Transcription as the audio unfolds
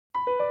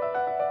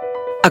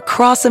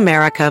Across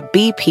America,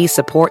 BP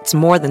supports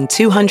more than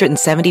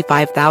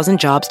 275,000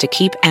 jobs to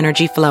keep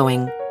energy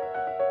flowing.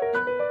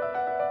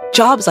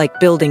 Jobs like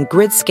building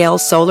grid-scale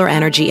solar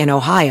energy in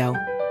Ohio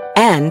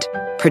and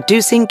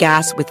producing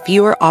gas with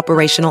fewer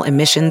operational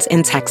emissions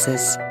in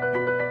Texas.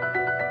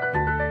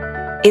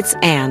 It's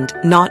and,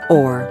 not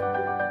or.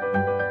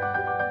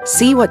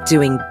 See what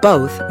doing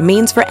both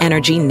means for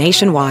energy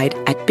nationwide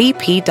at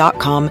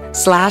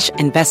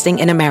bp.com/investing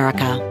in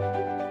America.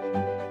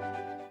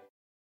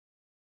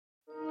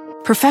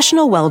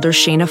 Professional welder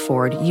Shayna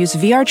Ford used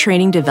VR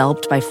training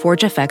developed by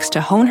ForgeFX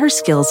to hone her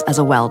skills as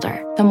a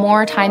welder. The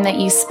more time that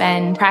you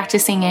spend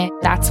practicing it,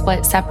 that's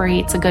what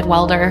separates a good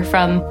welder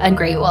from a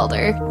great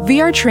welder.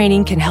 VR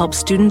training can help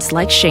students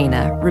like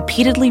Shayna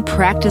repeatedly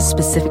practice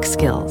specific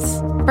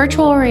skills.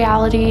 Virtual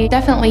reality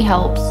definitely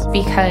helps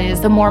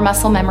because the more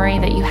muscle memory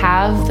that you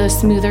have, the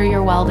smoother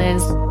your weld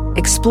is.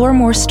 Explore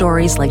more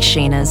stories like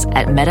Shayna's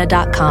at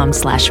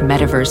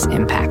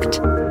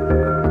meta.com/metaverseimpact.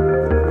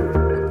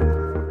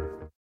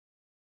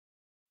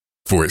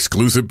 For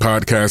exclusive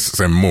podcasts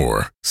and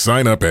more,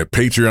 sign up at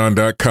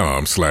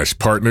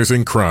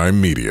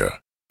patreon.com/partnersincrimemedia.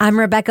 I'm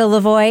Rebecca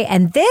Lavoie,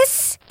 and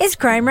this is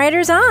Crime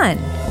Writers On.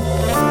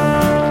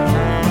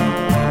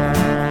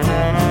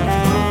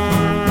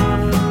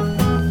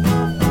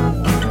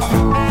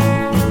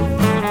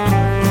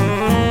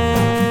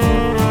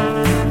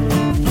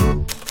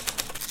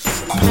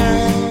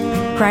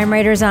 Crime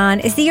Writers On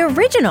is the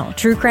original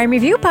true crime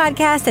review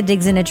podcast that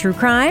digs into true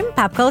crime,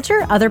 pop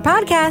culture, other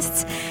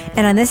podcasts.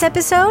 And on this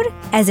episode,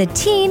 as a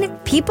teen,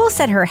 people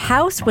said her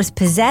house was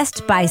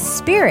possessed by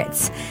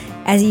spirits.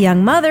 As a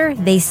young mother,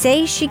 they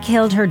say she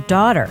killed her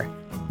daughter.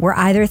 Were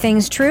either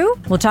things true?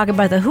 We'll talk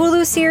about the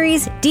Hulu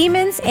series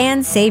Demons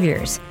and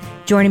Saviors.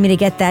 Joining me to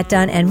get that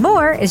done and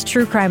more is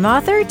true crime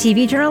author,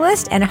 TV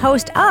journalist, and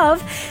host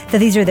of the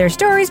These Are Their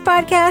Stories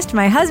podcast,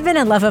 my husband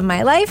and love of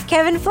my life,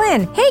 Kevin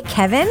Flynn. Hey,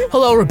 Kevin.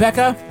 Hello,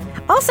 Rebecca.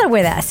 Also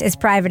with us is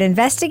private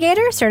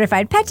investigator,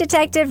 certified pet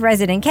detective,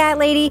 resident cat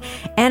lady,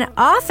 and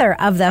author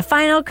of The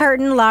Final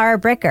Curtain, Laura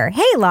Bricker.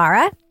 Hey,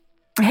 Laura.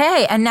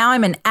 Hey, and now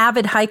I'm an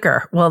avid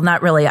hiker. Well,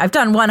 not really. I've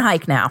done one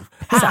hike now.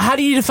 How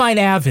do you define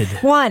avid?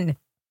 One.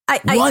 I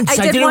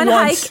did one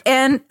hike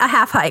and a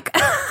half hike.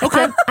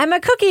 Okay. I'm a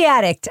cookie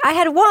addict. I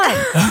had one.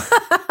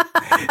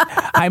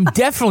 I'm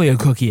definitely a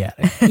cookie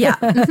addict. Yeah.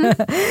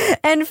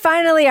 And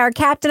finally, our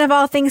captain of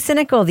all things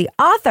cynical, the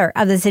author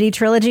of the City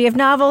Trilogy of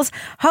novels,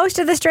 host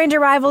of the Strange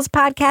Arrivals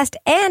podcast,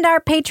 and our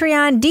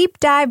Patreon Deep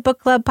Dive Book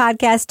Club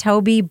podcast,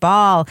 Toby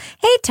Ball.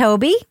 Hey,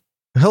 Toby.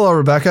 Hello,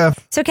 Rebecca.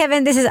 So,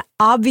 Kevin, this is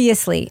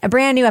obviously a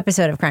brand new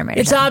episode of Crime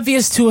Writers. It's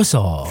obvious to us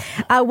all.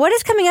 What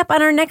is coming up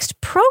on our next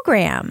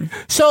program?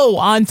 So,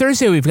 on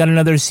Thursday, we've got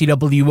another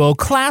CWO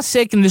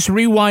classic. In this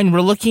rewind,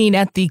 we're looking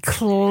at the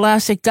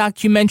classic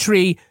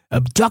documentary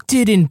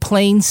Abducted in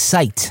Plain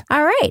Sight.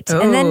 All right.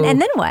 And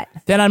then what?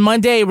 Then on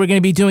Monday, we're going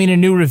to be doing a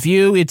new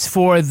review. It's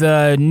for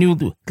the new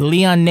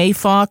Leon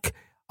Neyfakh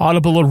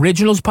Audible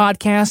Originals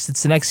podcast.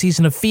 It's the next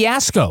season of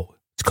Fiasco.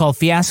 It's called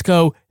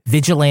Fiasco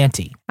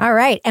Vigilante. All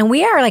right. And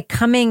we are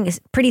coming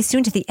pretty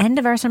soon to the end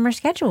of our summer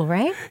schedule,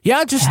 right?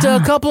 Yeah, just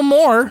a couple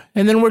more,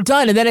 and then we're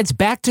done. And then it's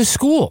back to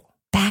school.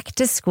 Back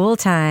to school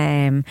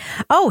time.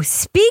 Oh,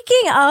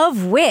 speaking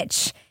of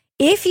which,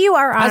 if you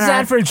are on How's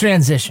that for a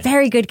transition?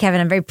 Very good, Kevin.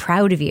 I'm very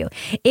proud of you.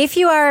 If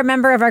you are a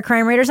member of our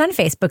Crime Writers on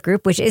Facebook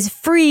group, which is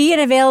free and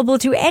available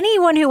to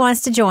anyone who wants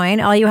to join,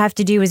 all you have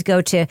to do is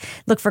go to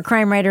look for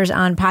Crime Writers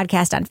on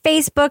podcast on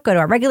Facebook, go to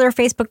our regular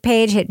Facebook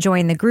page, hit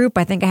join the group.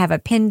 I think I have a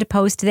pinned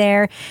post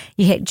there.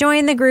 You hit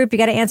join the group. You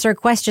got to answer a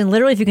question.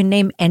 Literally, if you can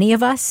name any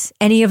of us,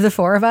 any of the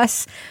four of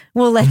us,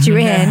 we'll let you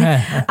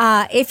in.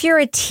 If you're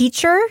a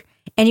teacher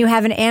and you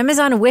have an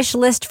Amazon wish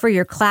list for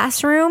your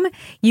classroom,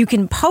 you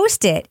can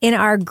post it in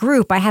our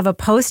group. I have a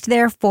post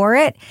there for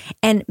it,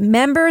 and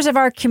members of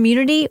our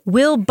community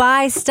will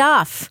buy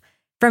stuff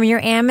from your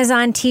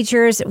Amazon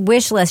teacher's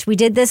wish list. We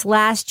did this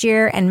last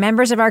year, and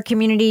members of our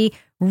community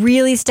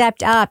really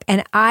stepped up.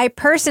 And I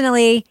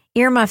personally,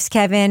 earmuffs,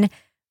 Kevin,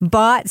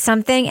 bought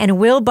something and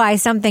will buy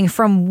something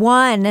from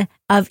one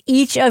of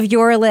each of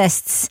your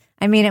lists.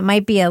 I mean, it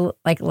might be a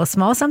little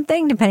small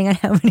something, depending on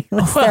how many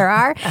lists there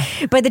are.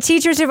 But the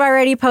teachers who've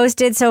already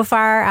posted so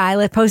far,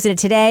 I posted it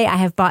today. I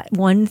have bought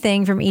one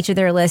thing from each of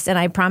their lists, and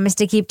I promise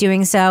to keep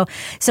doing so.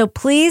 So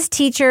please,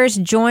 teachers,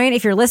 join.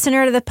 If you're a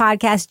listener to the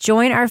podcast,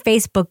 join our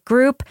Facebook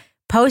group.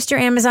 Post your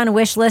Amazon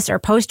wish list or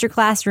post your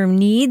classroom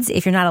needs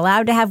if you're not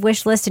allowed to have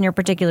wish lists in your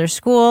particular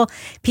school.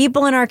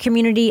 People in our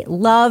community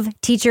love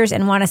teachers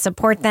and want to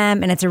support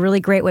them, and it's a really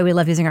great way. We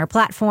love using our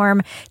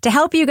platform to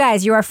help you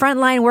guys. You are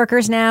frontline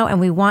workers now, and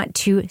we want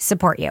to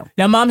support you.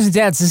 Now, moms and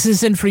dads, this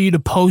isn't for you to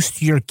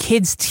post your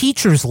kids'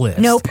 teachers list.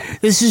 Nope.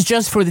 This is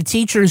just for the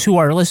teachers who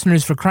are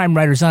listeners for Crime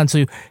Writers On,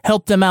 so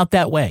help them out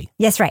that way.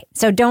 Yes, right.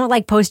 So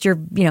don't post your,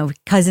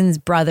 cousin's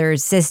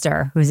brother's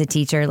sister who's a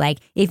teacher.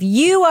 If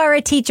you are a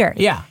teacher.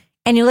 Yeah.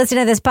 And you listen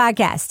to this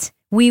podcast,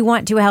 we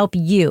want to help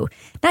you.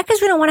 Not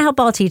because we don't want to help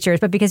all teachers,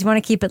 but because we want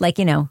to keep it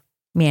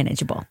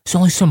manageable. There's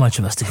only so much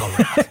of us to go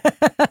around.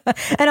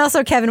 And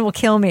also, Kevin will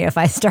kill me if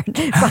I start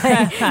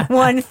buying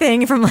one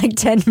thing from like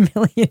 10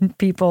 million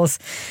people's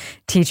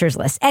teachers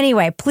list.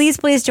 Anyway, please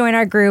join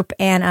our group.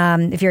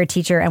 And if you're a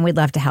teacher, and we'd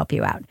love to help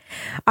you out.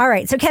 All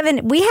right. So,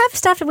 Kevin, we have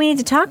stuff that we need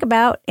to talk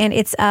about, and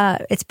it's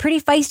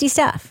pretty feisty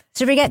stuff.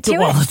 Should we get to it?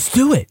 Well, let's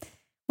do it.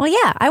 Well,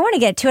 yeah, I want to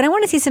get to it. I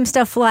want to see some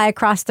stuff fly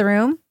across the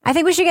room. I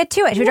think we should get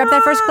to it. Should we drop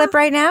that first clip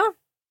right now?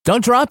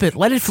 Don't drop it.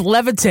 Let it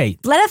levitate.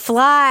 Let it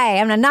fly.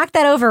 I'm going to knock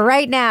that over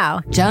right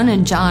now. Joan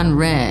and John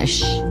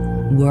Resch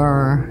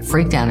were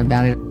freaked out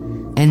about it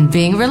and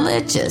being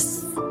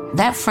religious.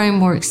 That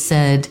framework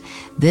said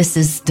this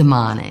is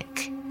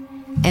demonic.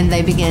 And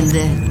they began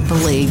to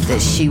believe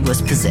that she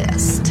was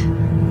possessed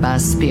by a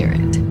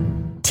spirit.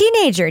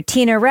 Teenager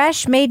Tina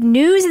Resch made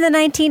news in the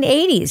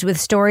 1980s with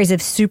stories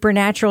of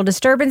supernatural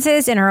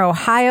disturbances in her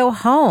Ohio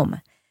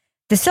home.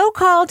 The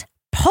so-called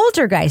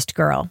poltergeist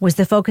girl was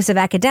the focus of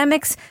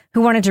academics who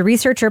wanted to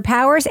research her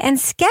powers and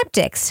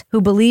skeptics who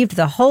believed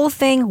the whole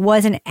thing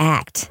was an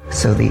act.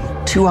 So the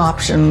two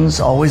options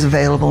always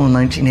available in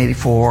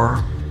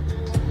 1984,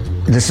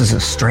 this is a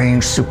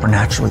strange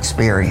supernatural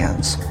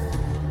experience,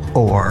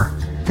 or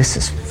this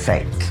is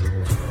fake.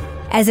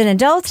 As an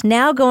adult,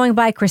 now going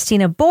by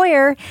Christina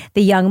Boyer,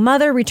 the young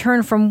mother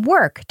returned from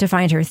work to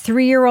find her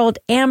 3-year-old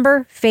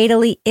Amber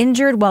fatally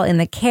injured while in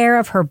the care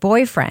of her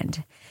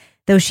boyfriend.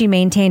 Though she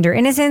maintained her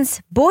innocence,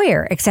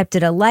 Boyer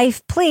accepted a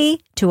life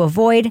plea to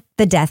avoid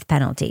the death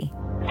penalty.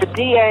 The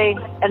DA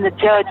and the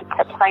judge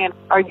kept saying,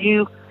 "Are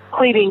you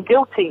pleading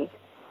guilty?"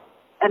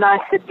 And I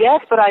said,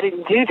 "Yes, but I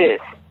didn't do this.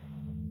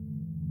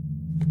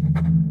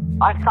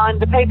 I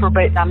signed the paper,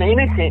 but I'm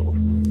innocent."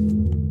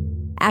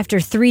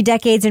 After 3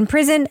 decades in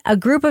prison, a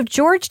group of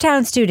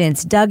Georgetown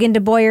students dug into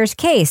Boyer's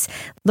case,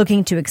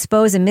 looking to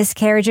expose a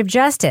miscarriage of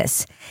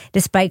justice.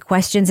 Despite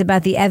questions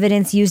about the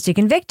evidence used to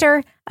convict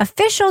her,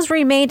 officials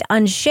remained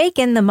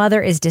unshaken the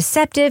mother is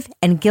deceptive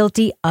and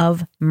guilty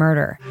of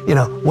murder. You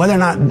know, whether or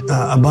not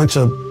a bunch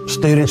of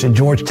students at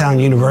Georgetown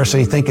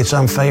University think it's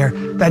unfair,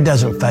 that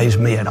doesn't faze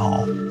me at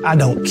all. I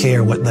don't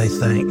care what they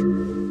think.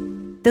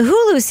 The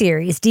Hulu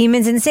series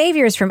Demons and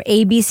Saviors from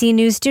ABC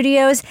News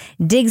Studios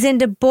digs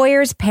into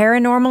Boyer's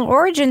paranormal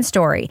origin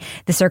story,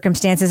 the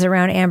circumstances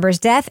around Amber's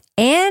death,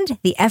 and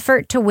the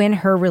effort to win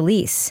her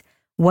release.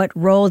 What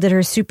role did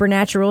her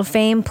supernatural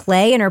fame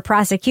play in her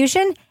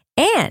prosecution?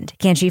 And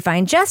can she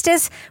find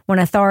justice when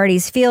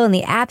authorities feel in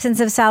the absence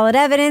of solid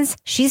evidence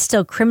she's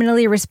still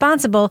criminally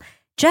responsible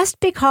just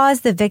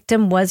because the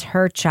victim was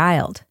her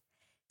child?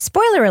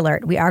 Spoiler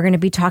alert, we are going to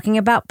be talking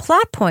about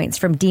plot points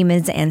from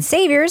Demons and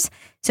Saviors.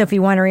 So if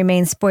you want to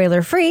remain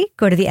spoiler-free,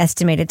 go to the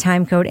estimated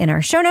time code in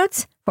our show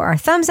notes for our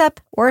thumbs up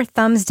or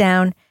thumbs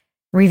down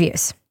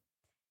reviews.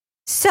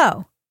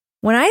 So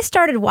when I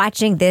started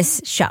watching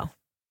this show,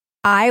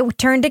 I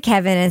turned to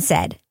Kevin and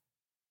said,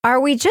 are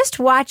we just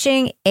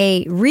watching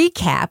a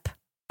recap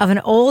of an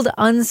old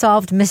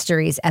Unsolved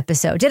Mysteries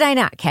episode? Did I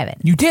not, Kevin?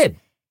 You did.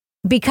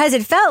 Because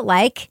it felt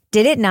like,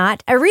 did it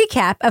not, a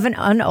recap of an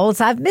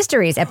Unsolved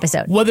Mysteries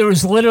episode? Well, there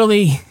was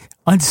literally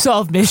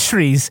Unsolved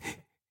Mysteries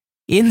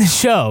in the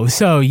show,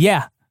 so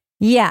yeah.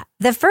 Yeah,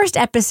 the first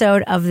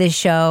episode of this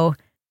show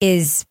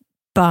is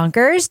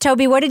bonkers.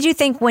 Toby, what did you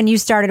think when you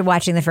started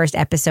watching the first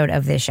episode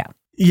of this show?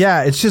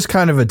 Yeah, it's just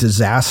kind of a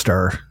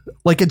disaster.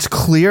 Like, it's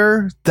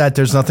clear that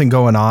there's nothing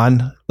going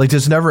on. Like,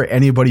 there's never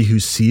anybody who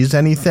sees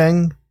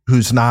anything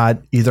who's not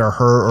either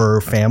her or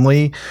her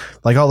family.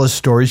 Like, all the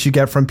stories you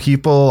get from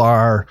people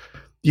are,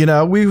 you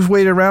know, we've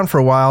waited around for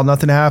a while,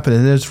 nothing happened.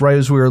 And it's right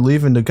as we were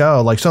leaving to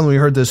go. Like, suddenly we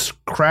heard this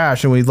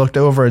crash and we looked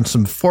over and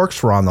some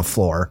forks were on the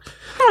floor.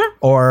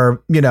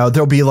 Or, you know,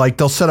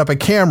 they'll set up a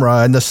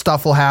camera and the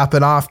stuff will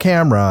happen off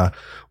camera.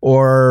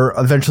 Or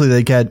eventually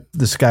they get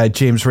this guy,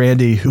 James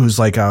Randi, who's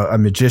like a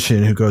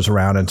magician who goes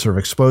around and sort of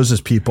exposes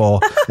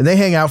people. And they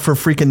hang out for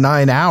freaking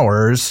 9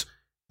 hours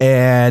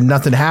and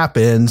nothing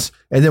happens.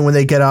 And then when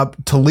they get up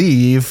to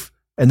leave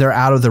and they're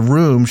out of the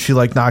room, she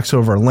like knocks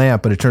over a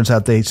lamp, but it turns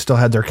out they still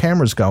had their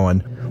cameras going.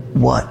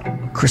 What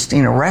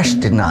Christina Resch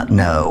did not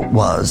know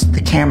was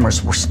the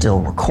cameras were still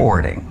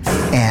recording.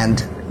 And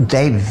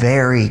they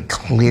very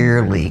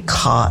clearly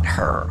caught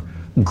her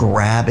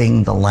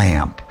grabbing the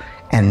lamp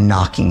and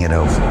knocking it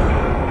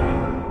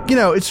over. You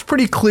know, it's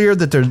pretty clear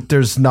that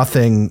there's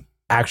nothing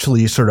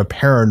actually sort of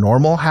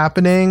paranormal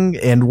happening.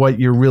 And what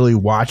you're really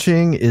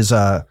watching is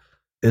a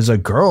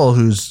girl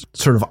who's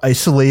sort of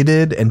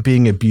isolated and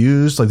being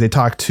abused. Like, they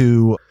talk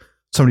to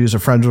somebody who's a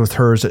friend with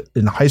hers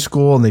in high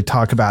school, and they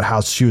talk about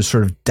how she was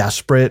sort of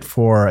desperate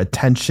for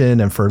attention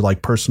and for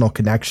like personal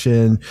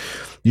connection.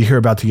 You hear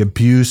about the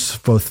abuse,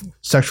 both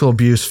sexual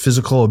abuse,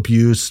 physical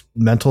abuse,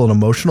 mental and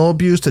emotional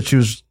abuse that she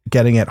was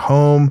getting at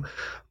home.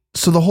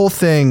 So the whole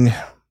thing,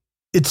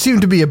 it seemed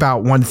to be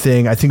about one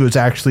thing. I think it was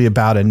actually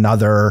about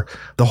another.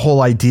 The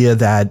whole idea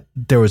that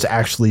there was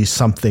actually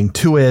something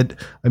to it.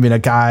 I mean, a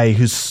guy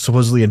who's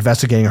supposedly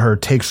investigating her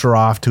takes her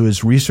off to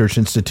his research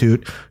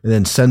institute and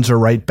then sends her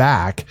right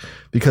back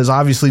because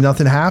obviously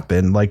nothing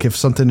happened. Like, if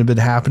something had been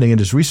happening in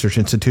his research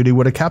institute, he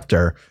would have kept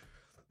her.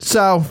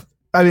 So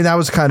I mean, that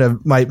was kind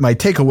of my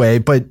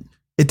takeaway, but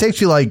it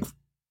takes you like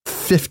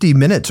 50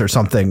 minutes or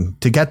something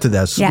to get to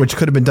this, which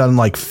could have been done in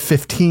like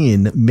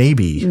 15,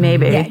 maybe.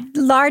 Yeah.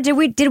 Lar, did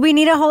we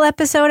need a whole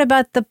episode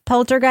about the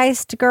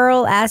poltergeist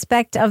girl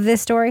aspect of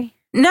this story?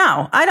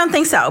 No, I don't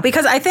think so,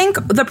 because I think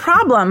the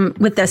problem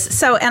with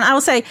this, and I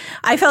will say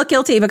I felt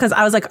guilty because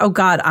I was like, oh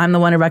God, I'm the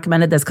one who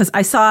recommended this, because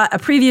I saw a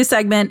preview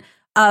segment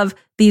of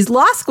these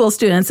law school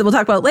students that we'll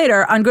talk about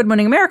later on Good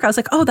Morning America. I was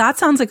like, oh, that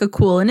sounds like a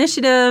cool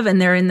initiative,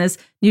 and they're in this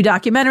new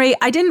documentary.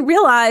 I didn't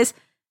realize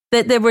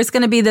that there was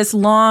going to be this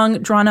long,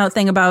 drawn out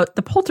thing about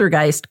the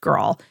poltergeist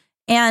girl.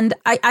 And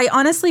I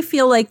honestly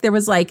feel like there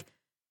was like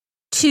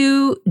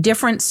two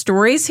different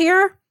stories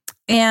here.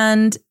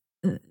 And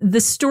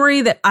the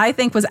story that I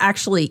think was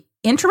actually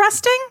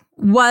interesting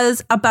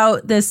was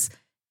about this,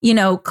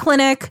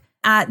 clinic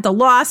at the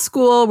law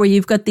school where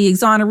you've got the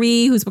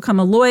exoneree who's become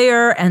a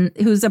lawyer and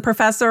who's a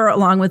professor,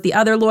 along with the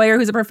other lawyer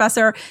who's a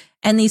professor,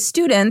 and these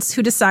students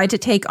who decide to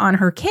take on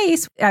her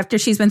case after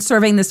she's been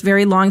serving this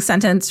very long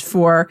sentence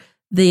for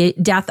the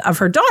death of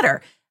her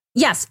daughter.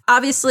 Yes,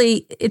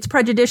 obviously it's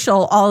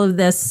prejudicial, all of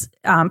this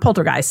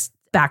poltergeist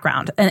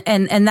background.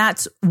 And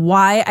that's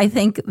why I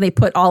think they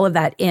put all of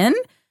that in,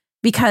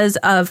 because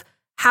of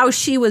how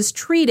she was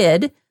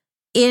treated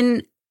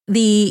in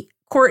the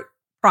court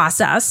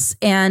process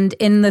and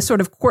in the sort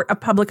of court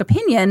of public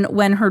opinion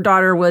when her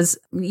daughter was,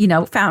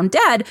 found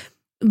dead.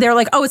 They're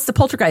like, oh, it's the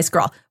poltergeist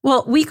girl.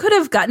 Well, we could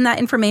have gotten that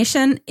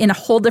information in a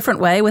whole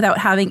different way without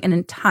having an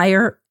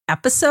entire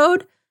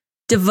episode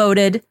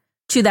devoted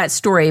to that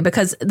story,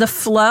 because the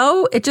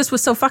flow, it just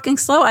was so fucking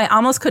slow. I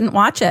almost couldn't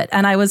watch it.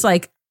 And I was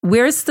like,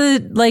 where's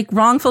the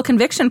wrongful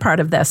conviction part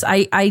of this?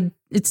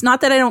 It's not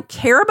that I don't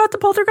care about the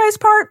poltergeist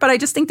part, but I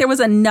just think there was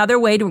another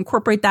way to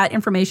incorporate that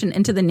information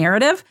into the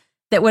narrative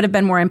that would have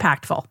been more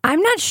impactful.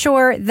 I'm not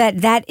sure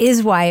that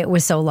is why it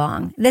was so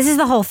long. This is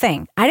the whole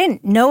thing. I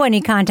didn't know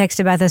any context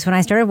about this when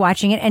I started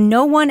watching it, and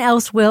no one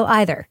else will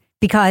either,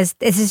 because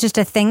this is just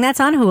a thing that's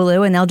on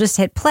Hulu and they'll just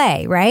hit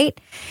play, right?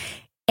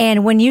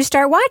 And when you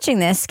start watching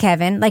this,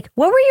 Kevin, what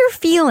were your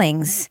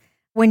feelings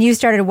when you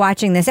started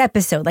watching this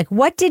episode?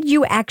 What did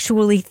you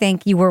actually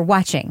think you were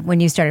watching when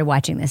you started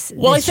watching this?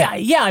 Well,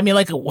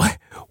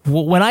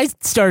 when I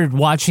started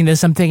watching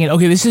this, I'm thinking,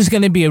 okay, this is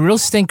going to be a real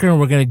stinker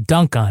and we're going to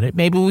dunk on it.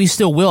 Maybe we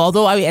still will.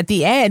 Although at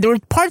the end, there were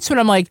parts when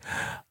I'm like,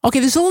 okay,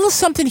 there's a little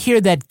something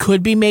here that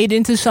could be made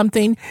into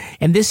something.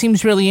 And this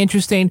seems really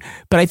interesting.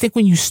 But I think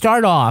when you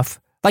start off,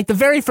 the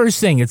very first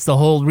thing, it's the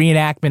whole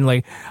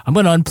reenactment, I'm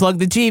going to unplug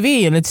the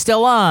TV and it's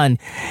still on.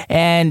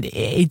 And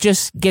it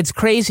just gets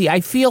crazy. I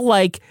feel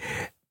like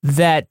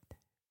that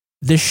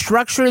the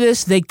structure of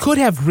this, they could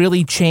have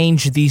really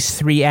changed these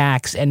 3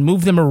 acts and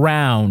moved them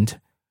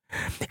around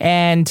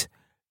and,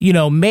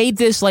 made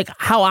this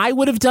how I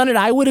would have done it.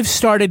 I would have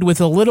started with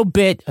a little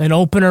bit, an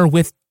opener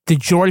with the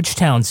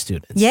Georgetown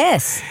students.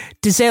 Yes.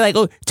 To say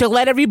to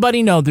let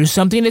everybody know there's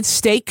something at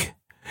stake.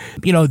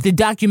 The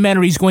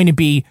documentary is going to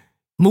be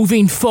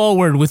moving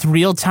forward with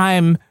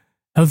real-time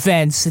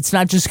events. It's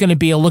not just going to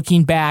be a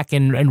looking back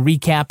and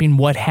recapping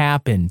what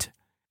happened.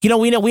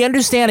 We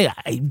understand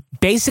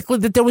basically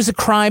that there was a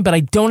crime, but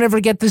I don't ever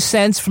get the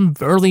sense from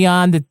early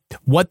on that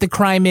what the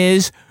crime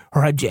is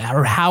or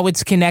how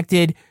it's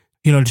connected,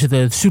 to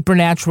the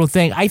supernatural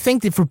thing. I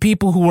think that for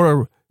people who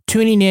are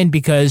tuning in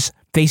because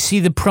they see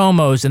the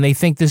promos and they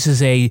think this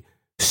is a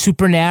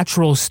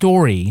supernatural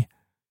story,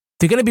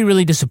 they're going to be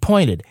really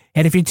disappointed.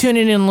 And if you're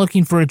tuning in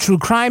looking for a true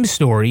crime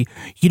story,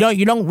 you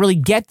don't really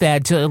get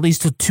that till at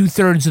least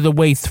 2/3 of the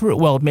way through.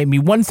 Well, maybe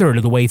 1/3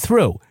 of the way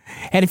through.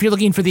 And if you're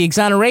looking for the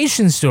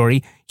exoneration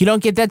story, you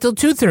don't get that till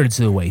 2/3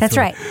 of the way through. That's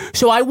right.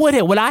 So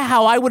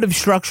how I would have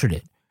structured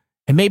it,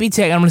 and maybe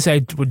I'm going to say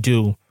I would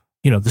do,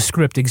 the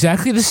script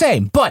exactly the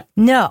same, but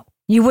no.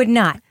 You would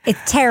not. It's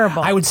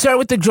terrible. I would start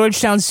with the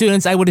Georgetown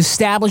students. I would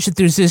establish that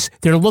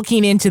they're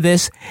looking into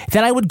this.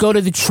 Then I would go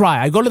to the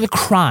trial. I go to the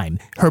crime,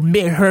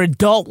 her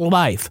adult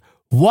life.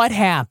 What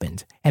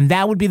happened? And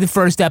that would be the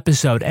first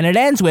episode. And it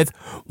ends with,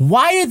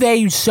 why are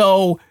they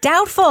so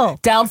doubtful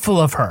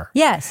of her?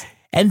 Yes.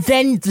 And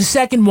then the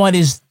second one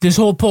is this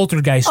whole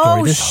poltergeist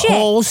story,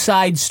 whole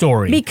side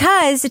story.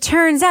 Because it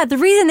turns out the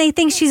reason they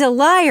think she's a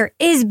liar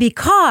is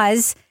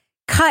because,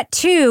 cut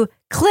to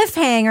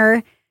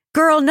cliffhanger,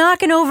 girl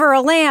knocking over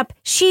a lamp,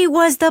 she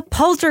was the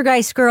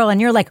poltergeist girl.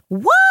 And you're like,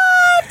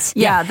 what?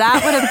 Yeah,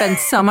 that would have been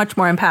so much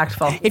more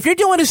impactful. If you're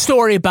doing a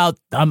story about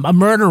a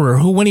murderer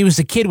who, when he was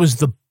a kid, was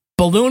the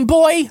balloon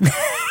boy,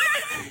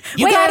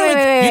 you got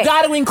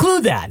to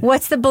include that.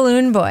 What's the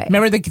balloon boy?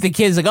 Remember the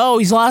kid's like, oh,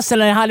 he's lost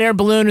in a hot air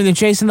balloon and they're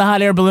chasing the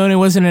hot air balloon. He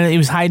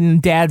was hiding in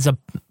dad's attic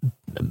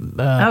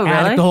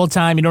the whole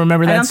time. You don't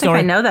remember that story?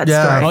 I don't think I know that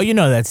story. Oh, you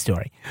know that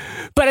story.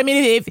 But I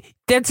mean, if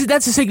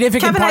that's a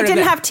significant Kevin, part I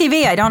didn't have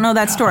TV. I don't know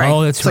that story.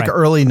 Oh, that's right. It's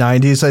early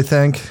 90s, I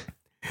think.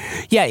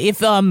 Yeah, if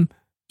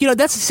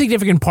that's a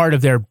significant part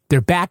of their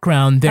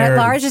background.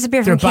 Laura's just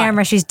appeared from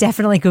camera. She's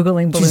definitely Googling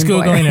Balloon Boy. She's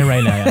Googling it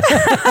right now.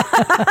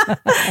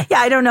 Yeah,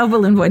 I don't know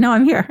Balloon Boy. No,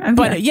 I'm here.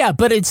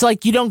 But it's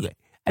like you don't.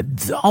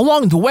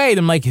 along the way,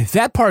 I'm like,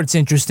 that part's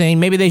interesting.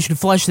 Maybe they should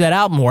flesh that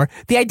out more.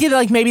 The idea that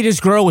like maybe this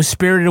girl was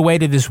spirited away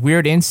to this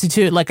weird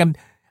institute, like I'm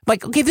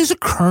like, okay, there's a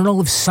kernel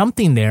of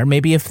something there.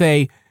 Maybe if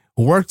they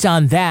worked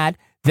on that,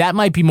 that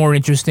might be more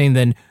interesting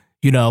than,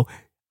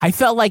 I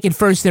felt like at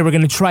first they were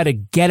going to try to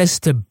get us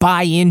to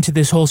buy into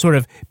this whole sort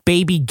of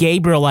baby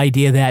Gabriel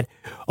idea that,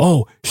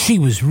 oh, she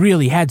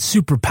really had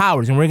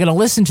superpowers, and we're going to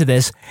listen to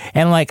this.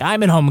 And like,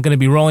 I'm at home going to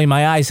be rolling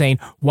my eyes saying,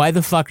 why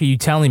the fuck are you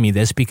telling me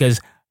this? Because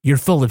you're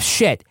full of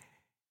shit.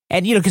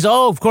 And, because,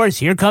 of course,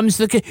 here comes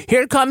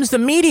the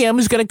medium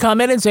who's going to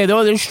come in and say,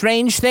 oh, there's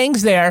strange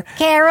things there.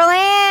 Carol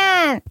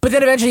Ann! But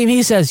then eventually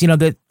he says,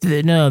 that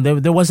no,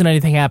 there wasn't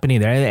anything happening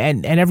there.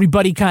 And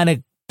everybody kind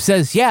of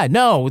says, yeah,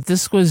 no,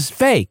 this was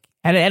fake.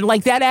 And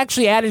like that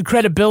actually added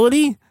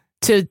credibility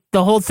to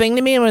the whole thing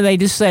to me, when they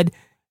just said,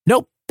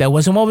 nope, that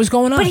wasn't what was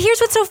going on. But here's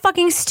what's so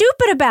fucking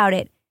stupid about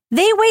it.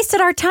 They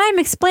wasted our time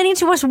explaining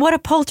to us what a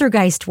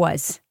poltergeist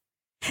was.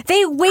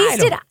 They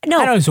wasted... I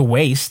know it was a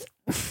waste.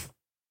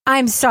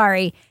 I'm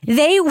sorry.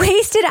 They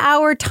wasted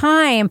our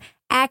time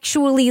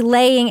actually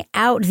laying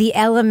out the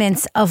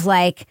elements of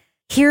like,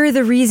 here are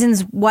the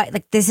reasons why,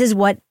 like, this is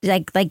what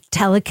like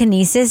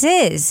telekinesis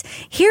is.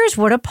 Here's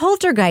what a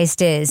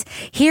poltergeist is.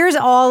 Here's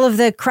all of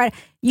the credit.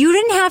 You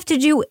didn't have to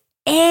do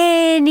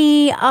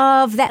any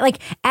of that, like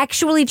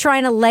actually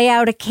trying to lay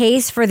out a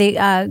case for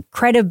the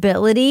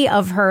credibility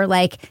of her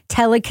like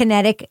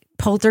telekinetic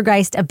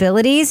poltergeist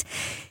abilities.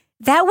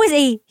 That was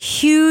a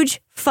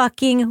huge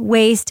fucking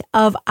waste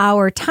of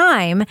our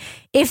time.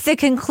 If the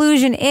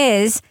conclusion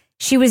is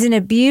she was an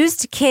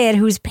abused kid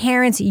whose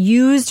parents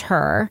used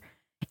her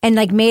and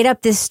like made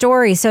up this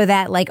story so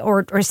that like,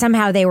 or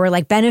somehow they were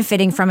like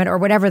benefiting from it or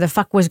whatever the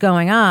fuck was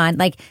going on,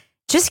 like,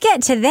 just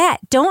get to that.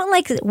 Don't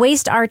like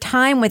waste our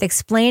time with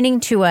explaining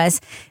to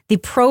us the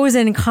pros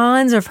and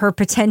cons of her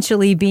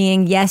potentially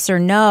being yes or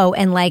no,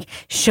 and like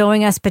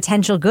showing us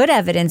potential good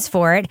evidence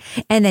for it,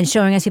 and then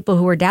showing us people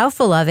who are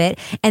doubtful of it,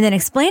 and then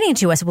explaining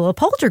to us, well, a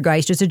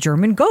poltergeist is a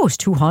German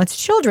ghost who haunts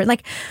children.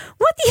 Like,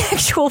 what the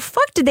actual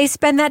fuck did they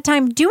spend that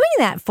time doing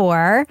that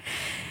for?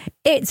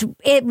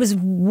 It was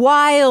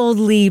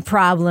wildly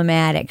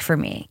problematic for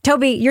me.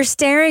 Toby, you're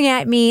staring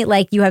at me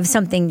like you have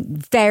something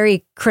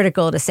very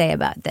critical to say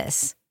about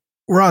this.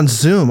 We're on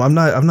Zoom. I'm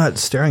not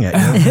staring at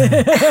you.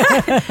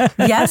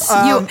 Yes,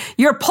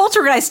 you're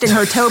poltergeisting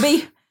her,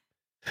 Toby.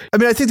 I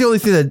mean, I think the only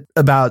thing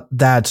about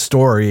that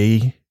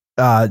story,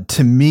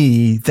 to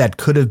me, that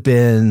could have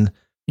been,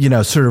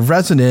 sort of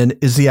resonant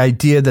is the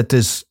idea that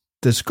this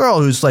girl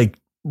who's like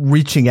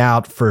reaching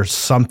out for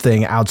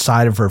something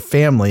outside of her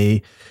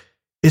family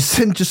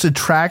just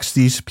attracts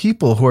these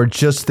people who are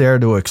just there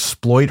to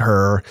exploit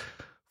her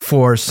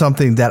for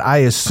something that I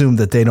assume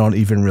that they don't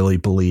even really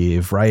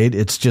believe, right?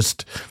 It's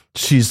just,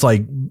 she's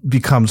like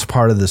becomes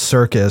part of the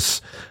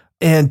circus.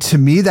 And to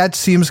me, that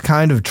seems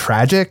kind of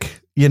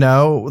tragic,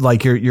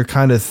 like you're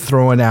kind of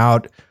throwing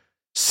out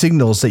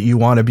signals that you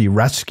want to be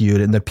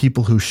rescued. And the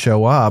people who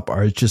show up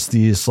are just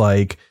these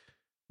like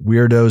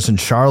weirdos and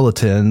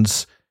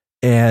charlatans.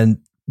 And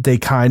they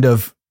kind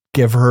of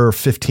give her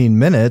 15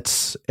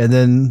 minutes and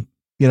then,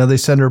 they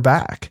send her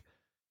back.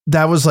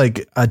 That was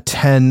like a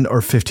 10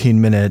 or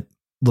 15 minute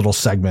little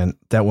segment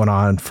that went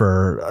on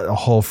for a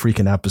whole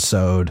freaking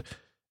episode.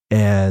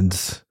 And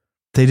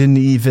they didn't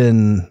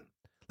even,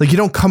 like, you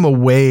don't come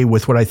away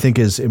with what I think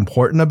is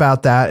important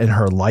about that in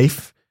her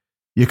life.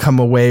 You come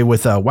away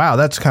with wow,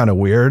 that's kind of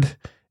weird.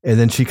 And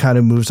then she kind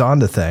of moves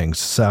on to things.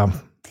 So.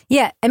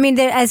 Yeah, I mean,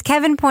 as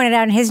Kevin pointed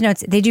out in his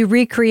notes, they do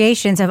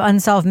recreations of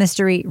Unsolved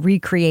Mystery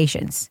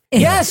recreations.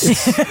 Yes,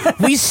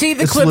 we see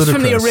the clips ludicrous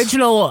from the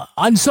original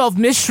Unsolved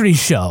Mystery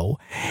show,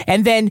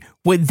 and then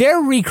with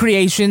their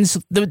recreations,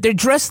 they're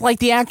dressed like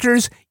the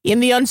actors in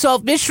the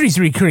Unsolved Mysteries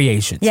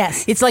recreations.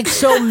 Yes. It's like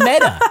so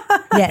meta.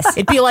 Yes.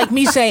 It'd be like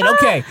me saying,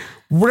 okay,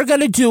 we're going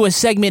to do a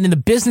segment in the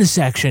business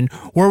section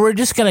where we're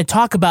just going to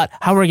talk about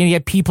how we're going to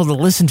get people to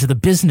listen to the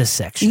business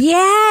section.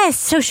 Yes.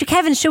 So,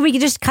 Kevin, should we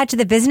just cut to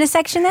the business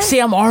section then? See,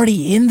 I'm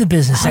already in the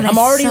business section. I'm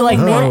already so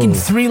working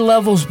 3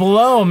 levels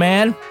below,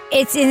 man.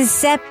 It's in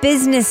set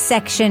business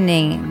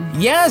sectioning.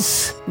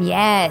 Yes.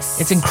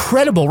 Yes. It's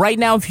incredible. Right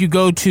now, if you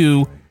go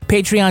to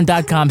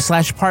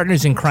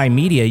patreon.com/partnersincrime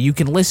media, you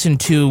can listen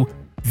to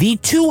the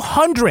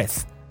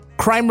 200th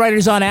Crime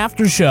Writers on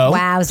After show.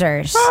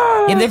 Wowzers.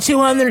 In the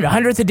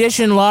 200th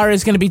edition, Laura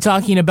is going to be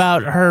talking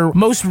about her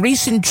most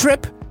recent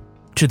trip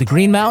to the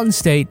Green Mountain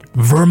State,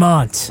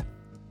 Vermont.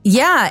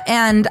 Yeah,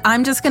 and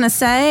I'm just going to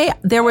say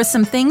there were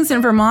some things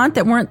in Vermont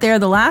that weren't there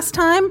the last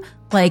time,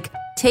 like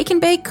take and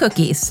bake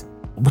cookies.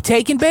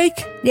 Take and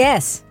bake?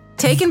 Yes.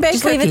 Take and bake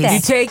Just cookies. leave it there. You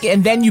take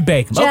and then you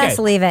bake them. Just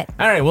Okay. leave it.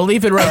 All right, we'll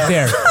leave it right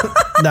there.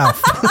 No,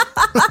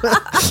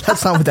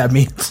 that's not what that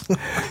means.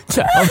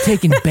 Oh,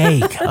 take and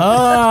bake.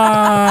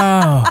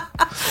 Oh.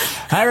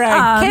 All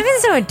right.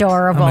 Kevin's so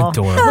adorable. I'm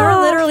adorable.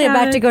 We're literally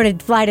about to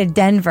fly to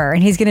Denver,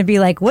 and he's going to be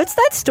like, what's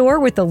that store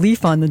with the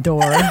leaf on the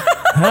door?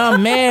 Oh,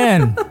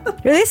 man. Do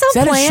they sell Is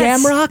that plants? a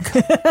shamrock?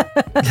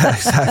 Yeah,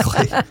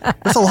 exactly.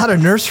 There's a lot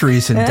of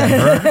nurseries in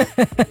Denver.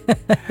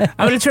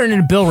 I'm going to turn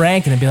into Bill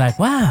Rankin and be like,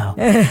 wow,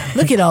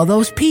 look at all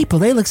those people.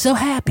 They look so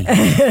happy.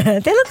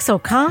 They look so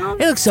calm.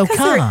 They look so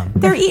calm.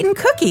 They're eating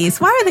cookies.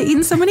 Why are they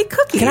eating so many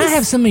cookies? Can I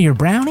have some of your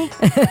brownie?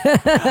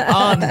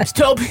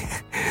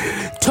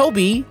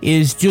 Toby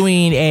is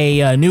doing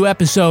a new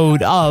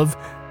episode of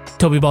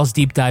Toby Ball's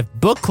Deep Dive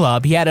Book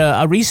Club. He had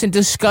a recent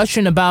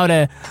discussion about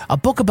a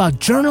book about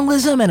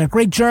journalism and a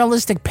great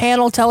journalistic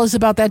panel. Tell us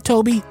about that,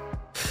 Toby.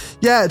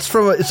 Yeah,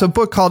 it's a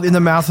book called In the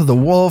Mouth of the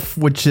Wolf,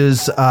 which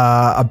is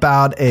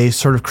about a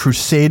sort of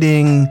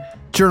crusading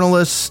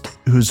journalist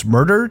who's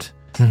murdered.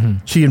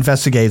 Mm-hmm. She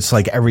investigates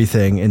like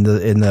everything in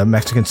the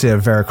Mexican state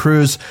of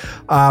Veracruz,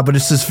 but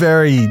it's this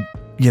very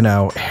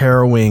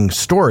harrowing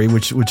story,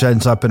 which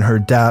ends up in her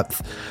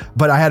death.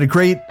 But I had a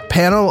great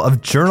panel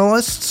of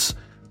journalists: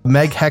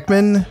 Meg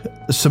Heckman,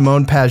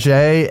 Simone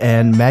Paget,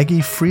 and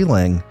Maggie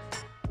Freeling.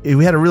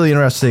 We had a really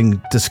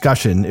interesting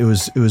discussion. It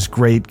was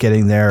great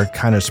getting their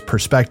kind of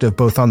perspective,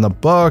 both on the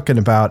book and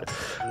about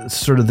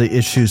sort of the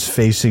issues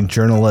facing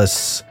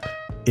journalists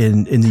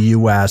in the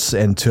U.S.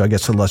 and to, I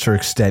guess, a lesser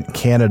extent,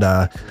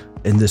 Canada,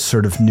 in this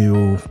sort of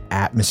new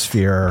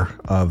atmosphere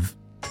of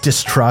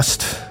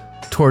distrust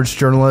towards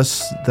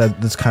journalists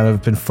that's kind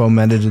of been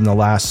fomented in the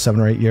last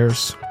 7 or 8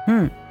 years.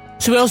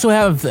 So we also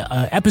have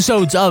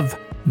episodes of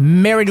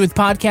Married with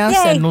Podcast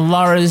and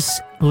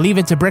Laura's Leave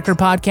It to Bricker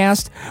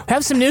podcast. We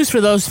have some news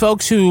for those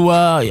folks who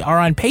are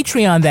on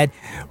Patreon that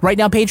right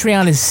now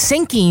Patreon is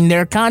syncing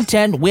their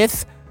content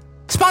with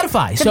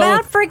Spotify. It's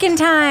about freaking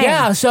time.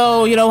 Yeah,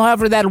 so,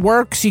 however that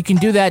works, you can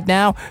do that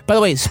now. By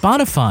the way,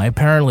 Spotify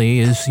apparently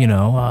is,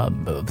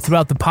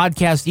 throughout the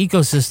podcast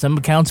ecosystem,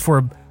 accounts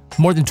for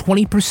more than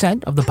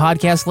 20% of the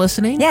podcast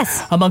listening.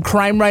 Yes. Among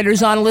Crime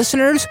Writers On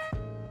listeners,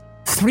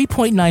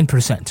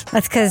 3.9%.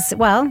 That's because,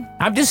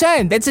 I'm just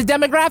saying, that's a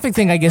demographic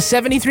thing, I guess.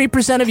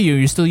 73% of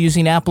you're still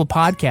using Apple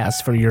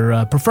Podcasts for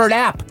your preferred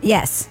app.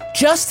 Yes.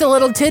 Just a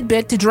little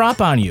tidbit to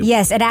drop on you.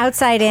 Yes, at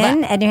Outside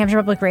In at New Hampshire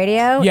Public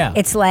Radio,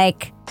 it's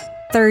like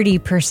 30%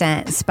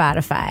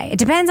 Spotify. It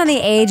depends on the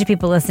age of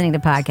people listening to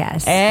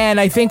podcasts. And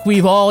I think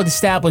we've all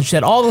established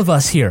that all of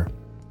us here,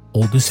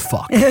 old as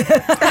fuck. Speaking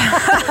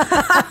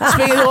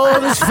of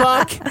old as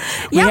fuck.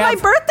 My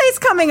birthday's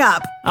coming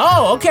up.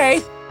 Oh,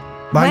 okay.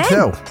 Mine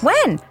too.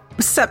 When?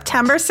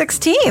 September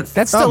 16th.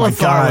 That's still a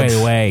far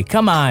way away.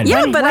 Come on.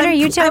 Yeah, when are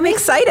you telling I'm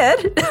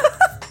excited.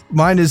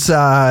 Mine is,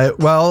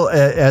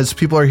 as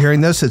people are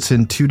hearing this, it's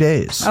in 2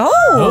 days.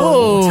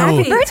 Oh.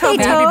 Happy birthday,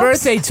 Toby. Happy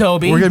birthday,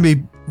 Toby. We're going to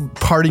be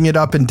partying it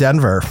up in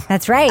Denver.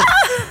 That's right.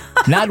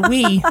 Not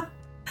we.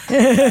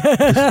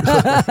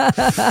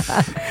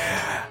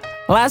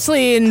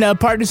 Lastly, in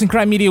Partners in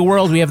Crime Media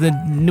World, we have the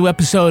new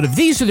episode of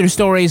These Are Their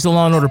Stories, the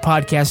Law & Order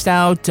podcast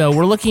out.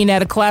 We're looking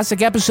at a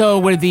classic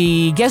episode where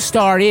the guest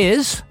star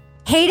is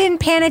Hayden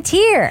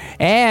Panettiere.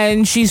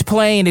 And she's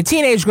playing a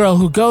teenage girl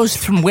who goes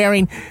from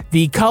wearing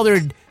the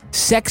colored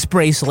sex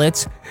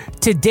bracelets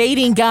to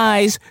dating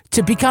guys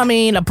to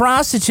becoming a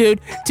prostitute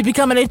to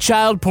becoming a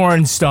child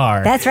porn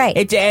star. That's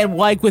right. And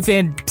like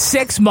within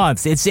 6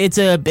 months. It's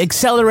a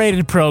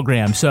accelerated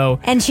program.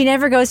 And she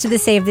never goes to the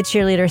Save the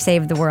Cheerleader,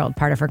 Save the World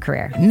part of her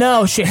career.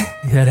 No,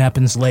 that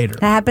happens later.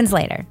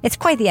 It's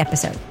quite the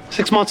episode.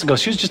 6 months ago,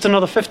 she was just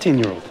another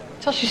 15-year-old.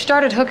 Till she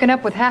started hooking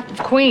up with half of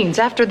Queens.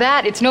 After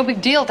that, it's no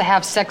big deal to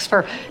have sex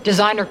for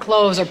designer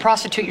clothes or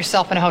prostitute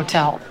yourself in a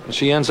hotel.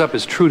 She ends up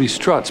as Trudy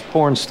Strutt's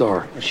porn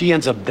star. She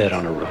ends up dead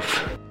on a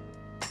roof.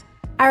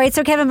 All right,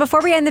 so Kevin,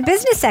 before we end the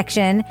business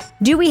section,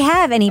 do we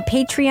have any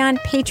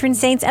Patreon patron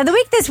saints of the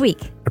week this week?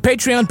 Our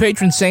Patreon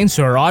patron saints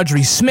are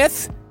Audrey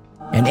Smith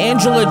and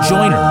Angela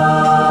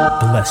Joyner.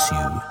 Bless you.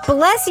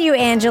 Bless you,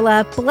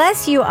 Angela.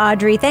 Bless you,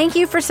 Audrey. Thank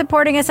you for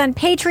supporting us on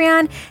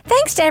Patreon.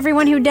 Thanks to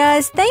everyone who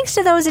does. Thanks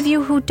to those of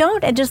you who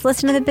don't and just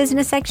listen to the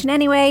business section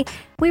anyway.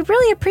 We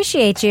really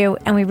appreciate you,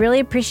 and we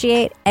really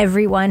appreciate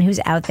everyone who's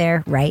out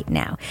there right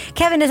now.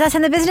 Kevin, does that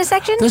end the business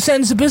section? This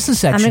ends the business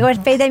section. I'm going to go ahead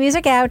and fade that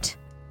music out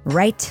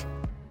right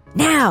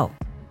now.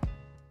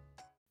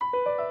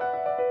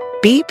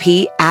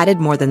 BP added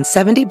more than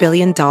 $70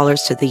 billion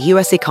to the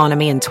U.S.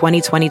 economy in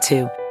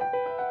 2022.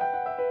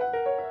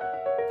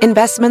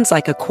 Investments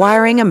like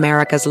acquiring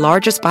America's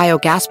largest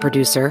biogas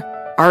producer,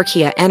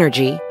 Archaea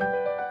Energy,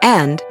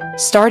 and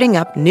starting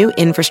up new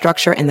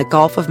infrastructure in the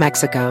Gulf of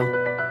Mexico.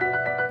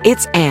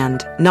 It's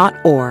and, not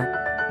or.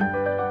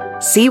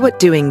 See what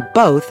doing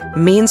both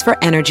means for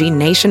energy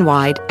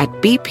nationwide at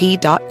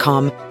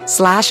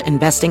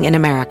bp.com/investing in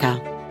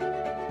America.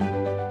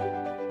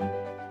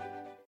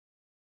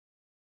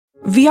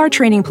 VR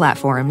training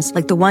platforms,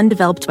 like the one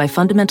developed by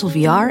Fundamental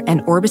VR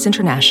and Orbis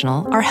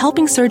International, are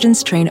helping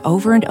surgeons train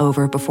over and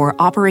over before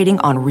operating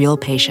on real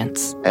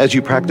patients. As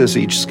you practice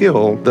each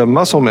skill, the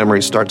muscle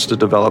memory starts to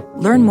develop.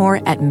 Learn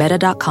more at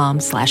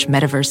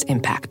meta.com/metaverse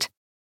impact.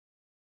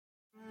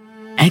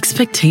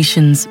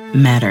 Expectations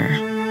matter.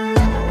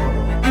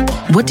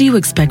 What do you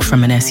expect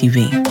from an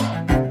SUV?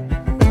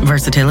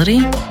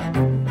 Versatility?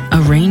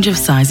 A range of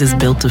sizes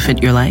built to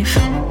fit your life?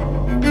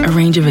 A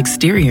range of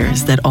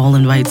exteriors that all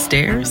invite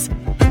stares?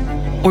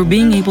 Or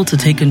being able to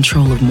take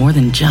control of more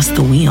than just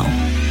the wheel?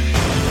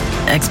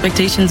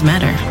 Expectations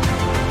matter,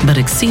 but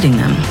exceeding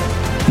them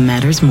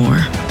matters more.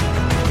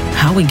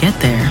 How we get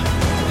there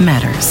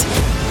matters.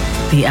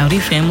 The Audi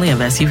family of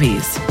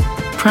SUVs.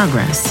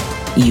 Progress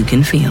you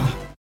can feel.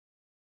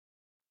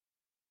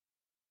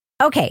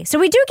 Okay, so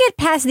we do get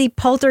past the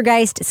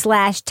poltergeist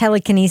 /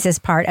 telekinesis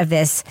part of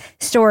this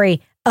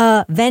story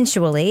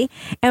eventually,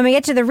 and we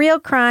get to the real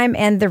crime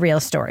and the real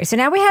story. So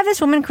now we have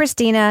this woman,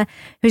 Christina,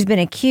 who's been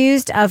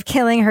accused of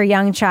killing her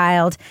young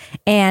child,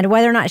 and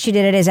whether or not she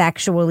did it is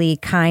actually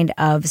kind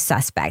of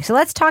suspect. So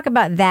let's talk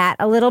about that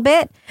a little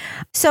bit.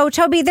 So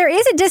Toby, there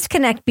is a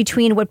disconnect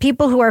between what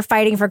people who are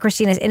fighting for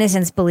Christina's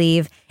innocence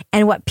believe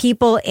and what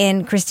people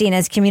in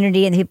Christina's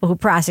community and the people who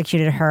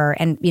prosecuted her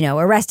and, you know,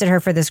 arrested her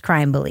for this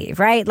crime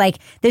believe, right? Like,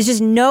 there's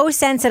just no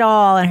sense at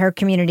all in her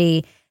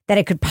community that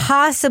it could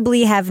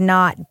possibly have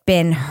not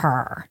been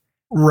her.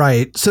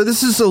 Right. So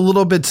this is a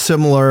little bit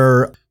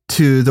similar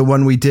to the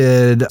one we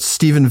did,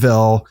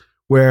 Stephenville,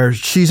 where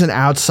she's an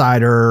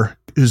outsider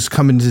who's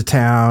coming to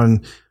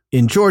town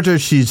in Georgia.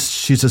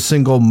 She's a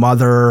single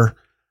mother,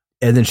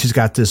 and then she's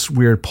got this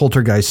weird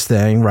poltergeist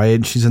thing,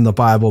 right? She's in the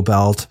Bible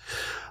Belt.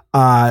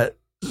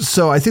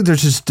 So I think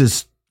there's just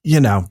this, you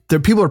know,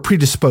 people are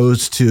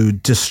predisposed to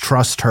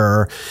distrust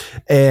her,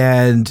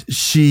 and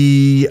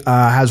she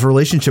has a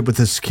relationship with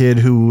this kid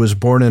who was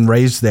born and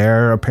raised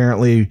there,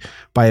 apparently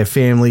by a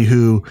family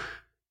who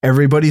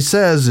everybody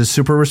says is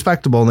super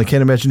respectable, and they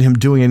can't imagine him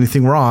doing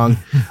anything wrong.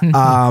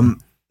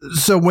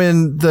 So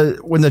when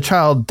the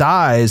child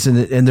dies,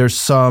 and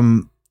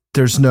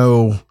there's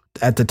no,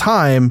 at the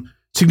time,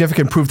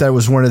 significant proof that it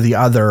was one or the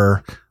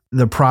other,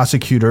 the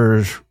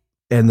prosecutors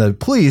and the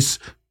police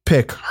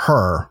pick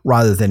her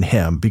rather than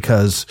him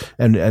because,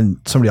 and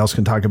somebody else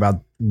can talk about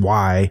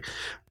why.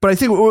 But I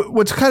think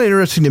what's kind of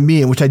interesting to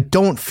me, and which I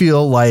don't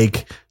feel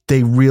like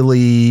they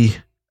really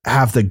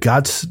have the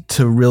guts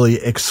to really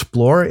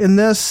explore in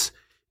this,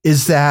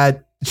 is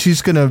that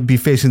she's going to be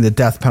facing the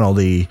death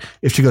penalty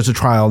if she goes to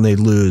trial and they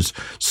lose.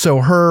 So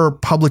her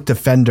public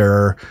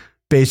defender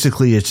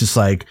basically is just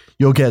like,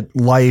 you'll get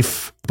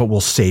life, but we'll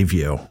save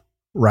you.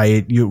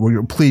 Right?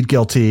 You plead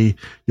guilty,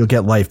 you'll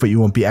get life, but you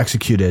won't be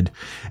executed.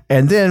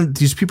 And then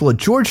these people at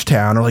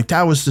Georgetown are like,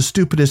 that was the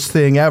stupidest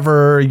thing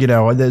ever. You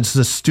know, that's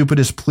the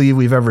stupidest plea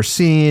we've ever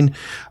seen.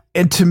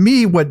 And to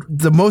me, what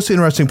the most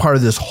interesting part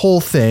of this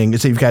whole thing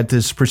is that you've got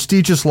this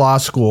prestigious law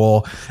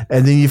school,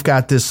 and then you've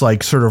got this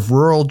like sort of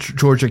rural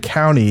Georgia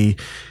county,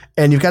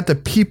 and you've got the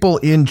people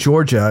in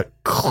Georgia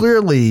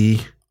clearly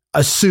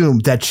assume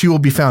that she will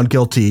be found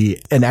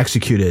guilty and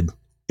executed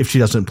if she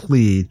doesn't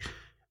plead.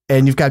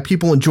 And you've got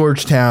people in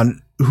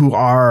Georgetown who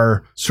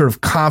are sort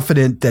of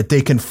confident that they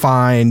can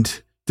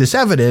find this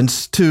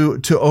evidence to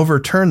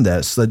overturn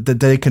this, that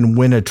they can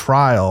win a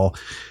trial.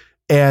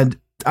 And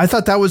I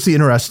thought that was the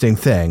interesting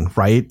thing,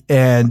 right?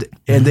 And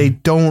they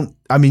don't,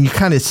 I mean, you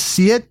kind of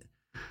see it,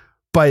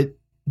 but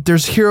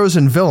there's heroes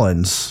and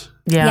villains.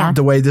 Yeah.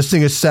 The way this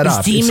thing is set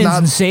up. Demons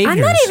and saviors. I'm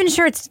not even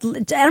sure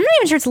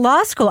it's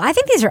law school. I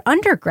think these are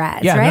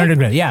undergrads, yeah, right?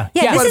 Undergrad, yeah.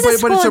 This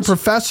is but it's a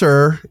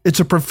professor. It's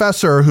a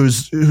professor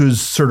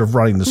who's sort of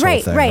running this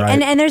whole thing. Right.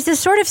 And there's this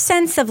sort of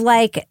sense of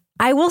like,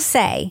 I will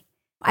say,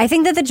 I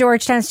think that the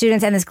Georgetown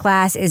students and this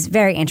class is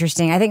very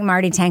interesting. I think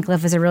Marty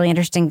Tankleff is a really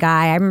interesting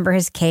guy. I remember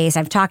his case.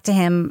 I've talked to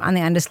him on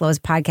the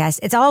Undisclosed podcast.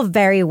 It's all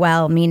very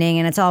well meaning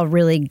and it's all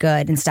really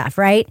good and stuff,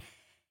 right?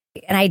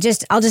 And I'll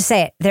just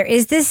say it. There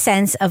is this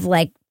sense of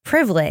like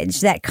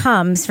privilege that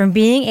comes from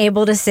being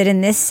able to sit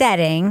in this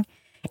setting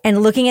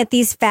and looking at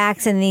these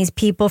facts and these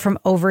people from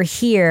over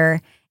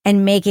here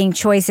and making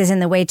choices in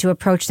the way to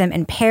approach them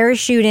and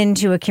parachute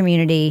into a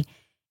community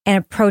and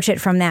approach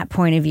it from that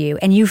point of view.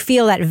 And you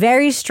feel that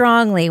very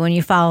strongly when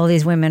you follow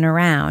these women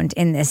around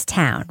in this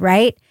town,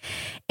 right?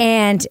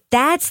 And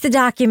that's the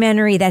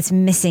documentary that's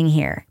missing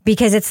here,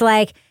 because it's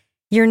like,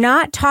 you're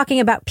not talking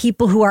about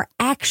people who are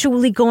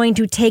actually going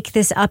to take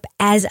this up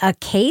as a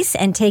case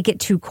and take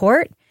it to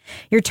court.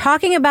 You're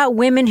talking about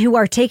women who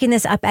are taking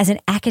this up as an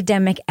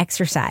academic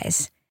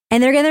exercise,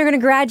 and they're going to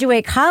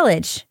graduate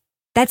college.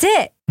 That's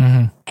it.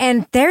 Mm-hmm.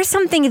 And there's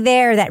something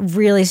there that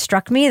really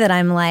struck me that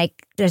I'm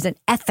like, there's an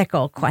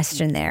ethical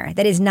question there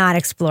that is not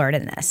explored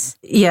in this.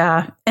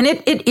 Yeah. And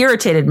it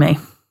irritated me.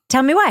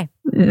 Tell me why.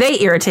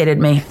 They irritated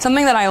me.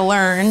 Something that I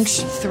learned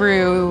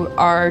through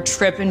our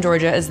trip in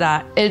Georgia is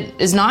that it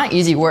is not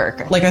easy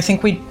work. Like, I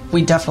think we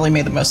definitely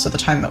made the most of the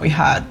time that we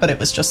had, but it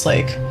was just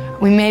like,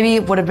 we maybe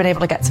would have been able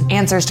to get some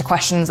answers to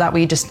questions that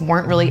we just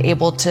weren't really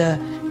able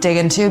to dig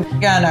into.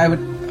 Again, I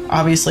would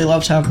obviously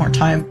love to have more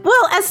time.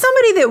 Well, as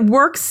somebody that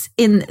works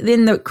in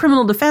the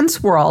criminal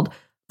defense world,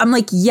 I'm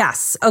like,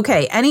 yes,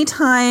 okay,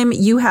 anytime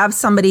you have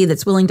somebody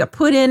that's willing to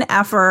put in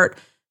effort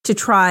to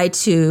try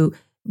to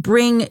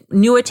bring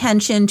new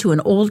attention to an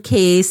old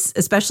case,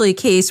 especially a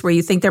case where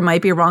you think there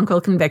might be a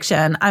wrongful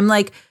conviction, I'm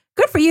like,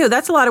 good for you.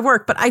 That's a lot of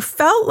work. But I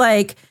felt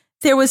like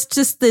there was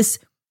just this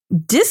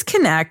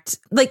disconnect,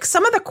 like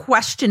some of the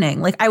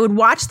questioning, like I would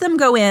watch them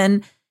go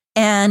in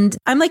And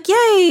I'm like,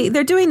 yay,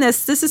 they're doing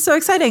this. This is so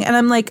exciting. And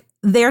I'm like,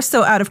 they're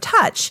so out of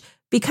touch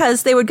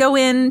because they would go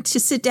in to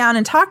sit down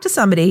and talk to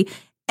somebody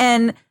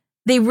and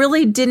they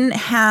really didn't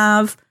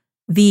have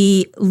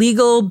the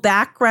legal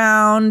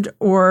background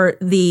or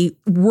the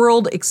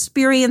world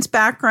experience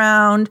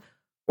background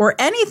or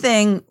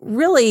anything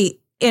really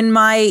in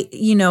my,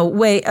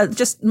 way,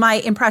 just my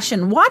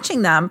impression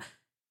watching them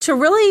to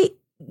really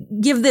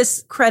give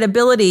this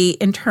credibility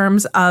in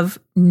terms of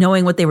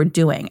knowing what they were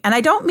doing. And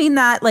I don't mean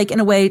that like in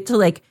a way to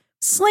like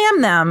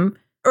slam them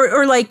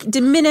or like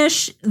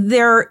diminish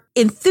their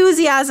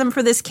enthusiasm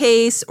for this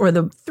case or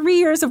the 3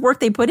 years of work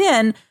they put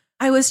in.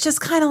 I was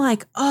just kind of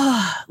like,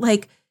 oh,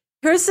 like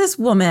here's this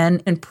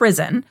woman in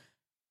prison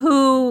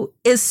who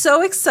is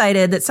so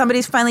excited that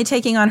somebody's finally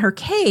taking on her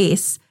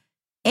case.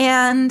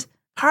 And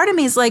part of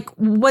me is like,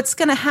 what's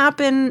going to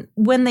happen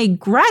when they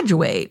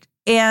graduate?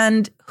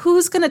 And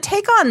who's going to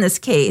take on this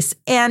case?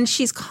 And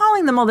she's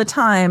calling them all the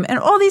time and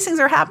all these things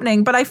are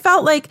happening. But I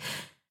felt like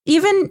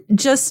even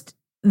just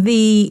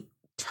the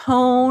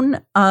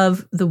tone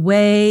of the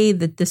way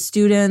that the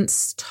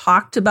students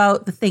talked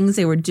about the things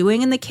they were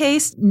doing in the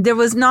case, there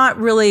was not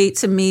really,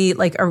 to me,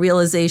 like a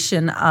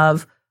realization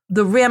of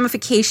the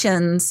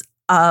ramifications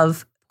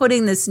of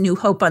putting this new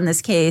hope on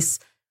this case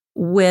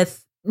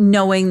with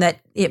knowing that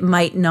it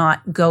might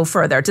not go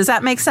further. Does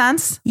that make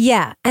sense?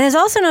 Yeah. And there's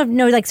also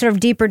no like sort of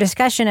deeper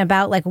discussion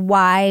about like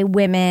why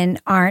women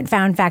aren't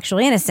found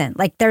factually innocent.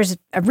 Like there's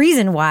a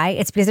reason why.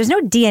 It's because there's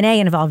no DNA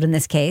involved in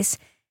this case.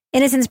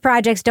 Innocence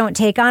projects don't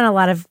take on a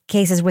lot of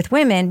cases with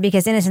women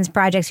because innocence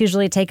projects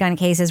usually take on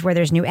cases where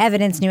there's new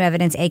evidence,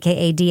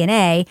 aka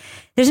DNA.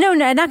 There's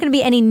not going to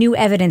be any new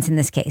evidence in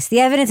this case. The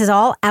evidence is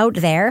all out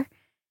there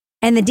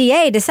and the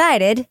DA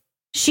decided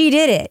she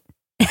did it.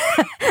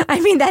 I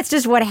mean, that's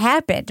just what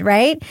happened,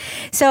 right?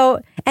 So,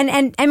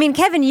 and I mean,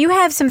 Kevin, you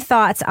have some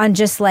thoughts on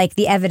just like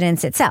the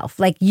evidence itself.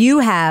 Like you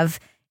have,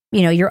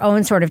 your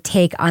own sort of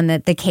take on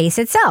the case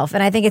itself.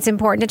 And I think it's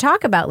important to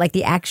talk about like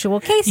the actual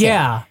case.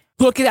 Yeah. Here.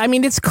 Look, I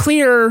mean, it's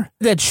clear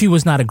that she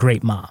was not a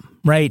great mom,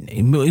 right?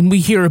 And we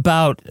hear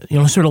about,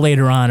 sort of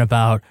later on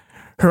about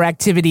her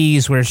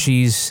activities where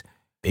she's,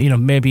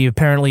 maybe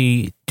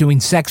apparently doing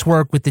sex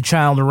work with the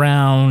child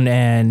around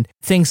and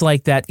things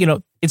like that.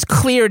 It's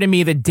clear to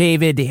me that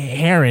David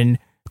Heron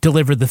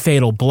delivered the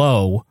fatal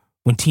blow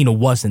when Tina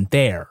wasn't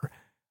there.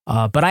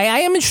 But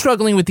I am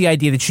struggling with the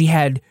idea that she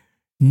had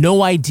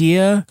no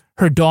idea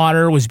her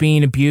daughter was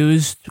being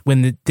abused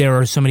when there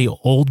are so many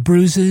old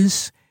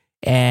bruises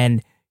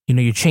and,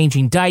 you're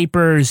changing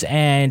diapers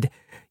and,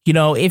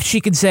 if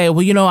she could say,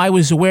 well, I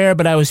was aware,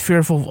 but I was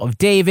fearful of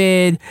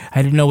David.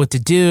 I didn't know what to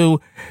do.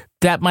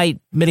 That might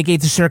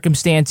mitigate the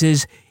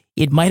circumstances.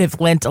 It might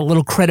have lent a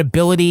little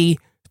credibility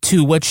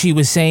to what she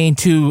was saying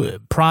to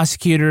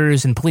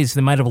prosecutors and police. They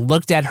might have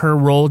looked at her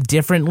role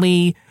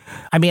differently.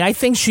 I mean, I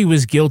think she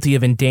was guilty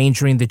of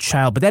endangering the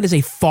child, but that is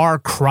a far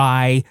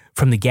cry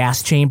from the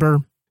gas chamber.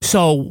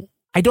 So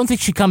I don't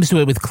think she comes to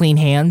it with clean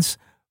hands,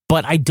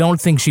 but I don't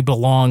think she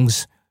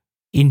belongs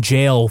in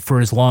jail for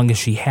as long as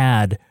she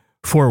had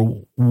for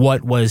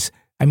what was,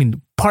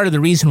 part of the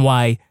reason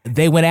why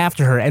they went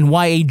after her and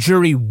why a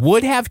jury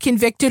would have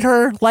convicted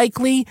her,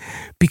 likely,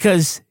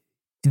 because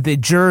the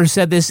juror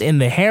said this in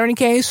the Heron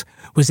case,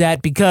 was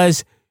that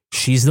because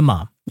she's the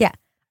mom. Yeah.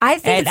 I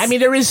think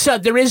there is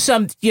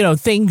some,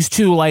 things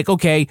too, like,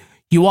 okay,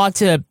 you ought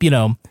to,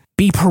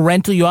 be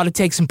parental, you ought to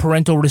take some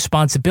parental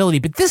responsibility,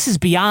 but this is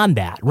beyond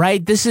that,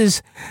 right? This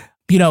is,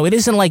 it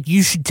isn't like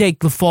you should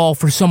take the fall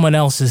for someone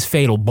else's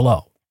fatal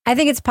blow. I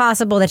think it's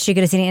possible that she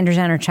could have seen Andrews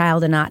on her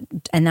child and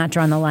not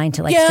drawn the line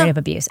to like straight up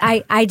abuse.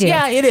 I do.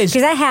 Yeah, it is.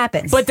 Because that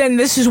happens. But then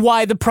this is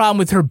why the problem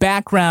with her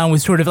background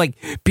was sort of like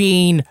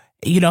being,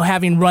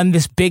 having run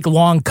this big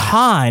long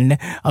con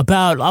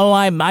about,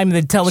 I'm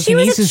the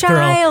telekinesis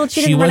girl.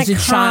 She was a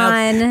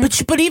child.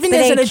 But even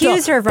as an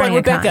adult, her of running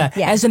Rebecca,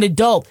 as an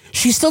adult,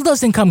 she still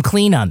doesn't come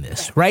clean on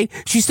this, right?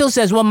 She still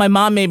says, well, my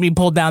mom made me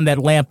pull down that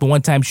lamp the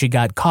one time she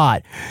got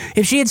caught.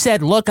 If she had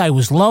said, look, I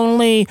was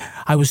lonely,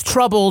 I was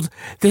troubled,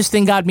 this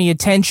thing got me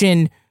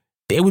attention,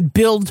 it would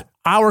build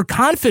our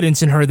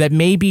confidence in her that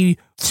maybe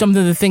some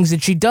of the things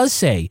that she does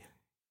say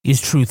is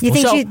truthful.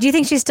 Do you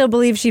think she still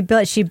believes she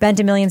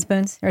bent a million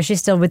spoons, or she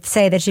still would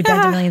say that she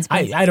bent a million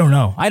spoons? I don't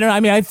know.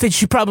 I think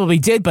she probably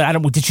did, but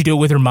did she do it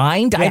with her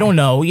mind? Yeah. I don't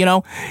know.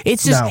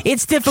 It's just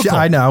it's difficult.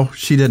 I know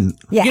she didn't.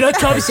 Yeah.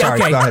 Toby.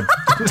 Sorry, okay. Go ahead.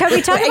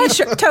 Toby,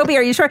 Toby,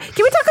 are you sure? Can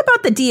we talk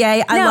about the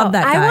DA? I love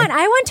that guy.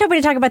 I want Toby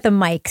to talk about the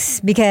Mikes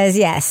because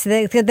yes,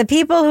 the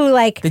people who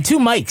like the two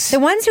Mikes, the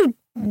ones who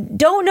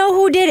don't know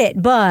who did it,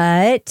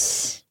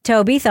 but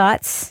Toby,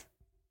 thoughts?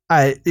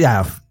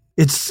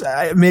 It's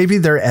maybe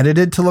they're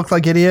edited to look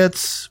like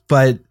idiots,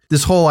 but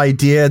this whole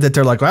idea that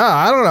they're like, well,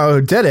 I don't know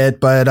who did it,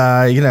 but,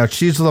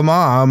 she's the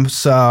mom.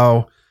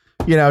 So,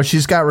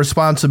 she's got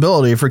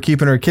responsibility for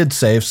keeping her kids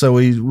safe. So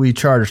we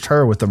charged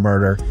her with the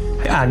murder.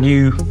 I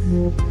knew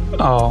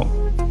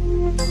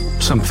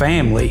some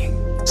family.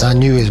 I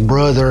knew his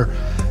brother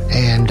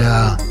and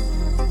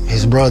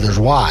his brother's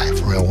wife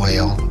real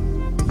well,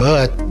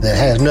 but that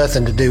has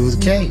nothing to do with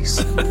the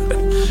case.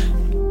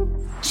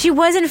 she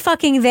wasn't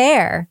fucking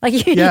there.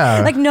 Like,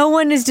 Yeah. like no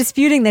one is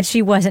disputing that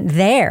she wasn't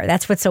there.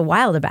 That's what's so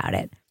wild about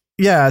it.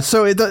 Yeah.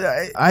 So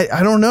I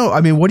don't know.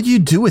 I mean, what do you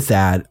do with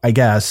that? I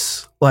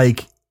guess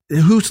like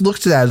who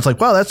looks at that? It's like,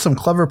 wow, that's some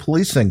clever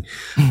policing.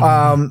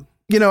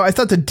 I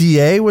thought the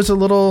DA was a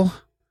little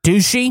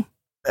douchey.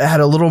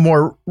 Had a little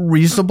more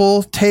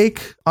reasonable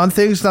take on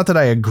things. Not that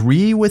I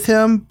agree with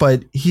him,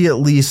 but he at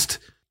least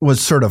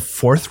was sort of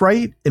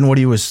forthright in what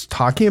he was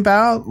talking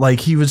about. Like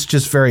he was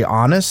just very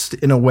honest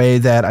in a way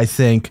that I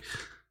think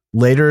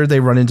later they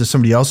run into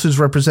somebody else who's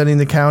representing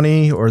the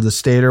county or the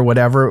state or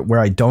whatever, where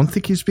I don't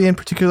think he's being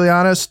particularly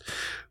honest.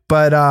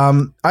 But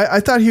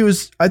I thought he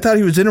was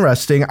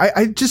interesting.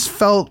 I just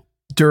felt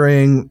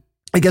during,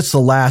 I guess, the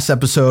last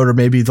episode or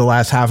maybe the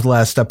last half of the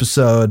last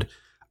episode,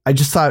 I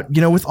just thought,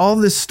 with all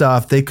this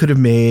stuff, they could have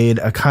made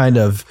a kind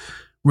of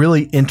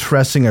really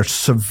interesting or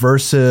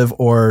subversive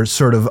or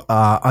sort of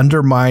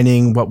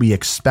undermining what we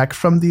expect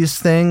from these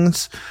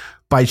things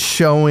by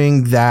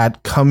showing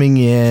that coming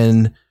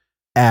in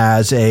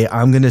as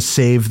I'm going to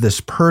save this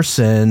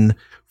person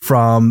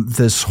from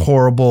this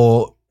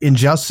horrible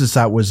injustice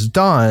that was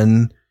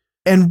done,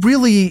 and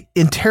really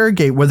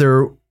interrogate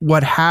whether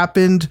what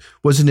happened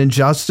was an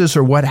injustice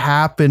or what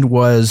happened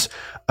was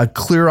a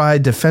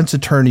clear-eyed defense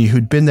attorney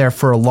who'd been there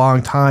for a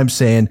long time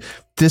saying,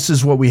 this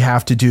is what we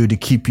have to do to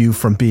keep you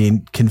from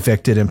being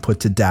convicted and put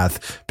to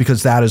death,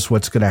 because that is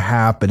what's going to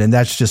happen. And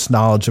that's just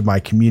knowledge of my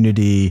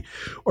community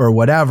or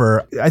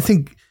whatever. I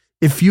think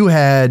if you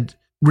had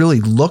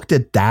really looked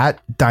at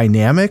that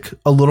dynamic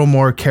a little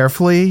more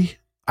carefully,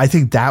 I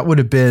think that would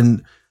have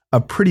been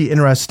a pretty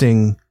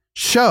interesting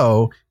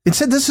show.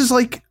 Instead, this is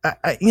like,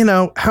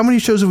 how many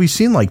shows have we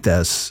seen like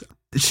this?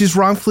 She's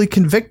wrongfully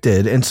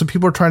convicted and some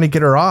people are trying to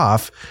get her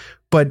off.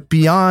 But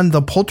beyond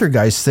the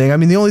poltergeist thing, I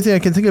mean, the only thing I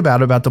can think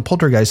about the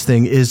poltergeist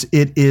thing is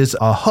it is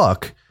a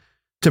hook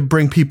to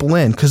bring people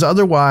in. Because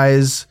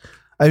otherwise,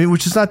 I mean,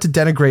 which is not to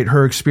denigrate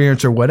her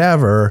experience or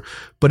whatever,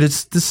 but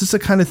this is the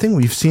kind of thing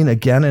we've seen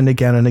again and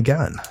again and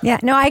again. Yeah,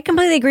 no, I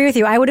completely agree with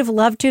you. I would have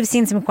loved to have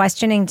seen some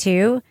questioning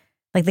too.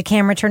 Like the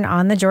camera turned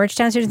on the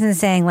Georgetown students and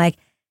saying like,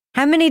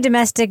 how many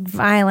domestic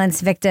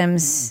violence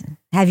victims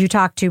have you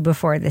talked to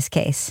before this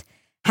case?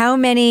 How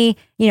many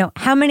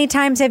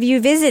times have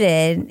you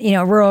visited,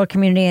 a rural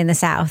community in the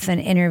South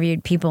and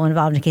interviewed people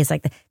involved in a case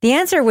like that? The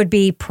answer would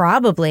be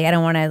probably,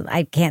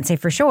 I can't say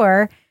for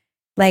sure,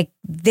 like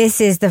this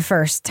is the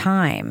first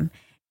time.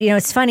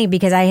 It's funny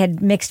because I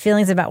had mixed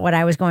feelings about what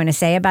I was going to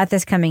say about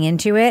this coming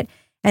into it.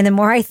 And the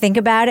more I think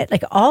about it,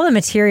 like all the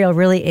material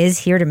really is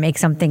here to make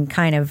something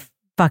kind of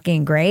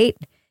fucking great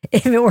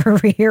if it were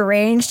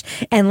rearranged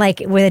and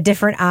like with a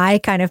different eye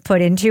kind of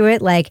put into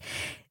it, like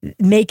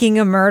making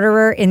a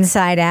murderer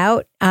inside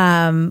out.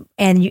 And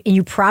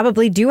you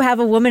probably do have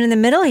a woman in the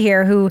middle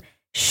here who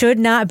should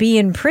not be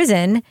in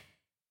prison.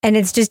 And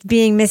it's just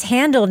being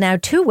mishandled now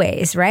two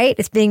ways, right?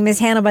 It's being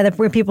mishandled by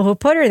the people who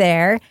put her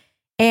there.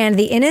 And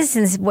the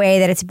innocence way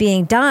that it's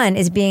being done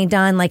is being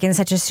done like in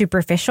such a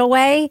superficial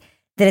way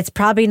that it's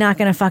probably not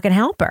going to fucking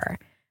help her.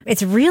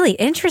 It's really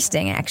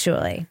interesting,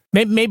 actually.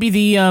 Maybe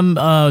the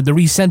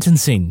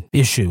resentencing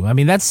issue. I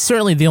mean, that's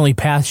certainly the only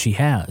path she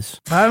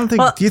has. I don't think.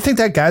 Well, do you think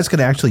that guy's going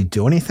to actually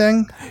do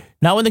anything?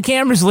 Not when the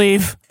cameras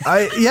leave.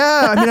 I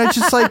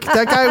just like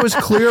that guy was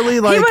clearly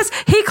like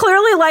he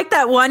clearly liked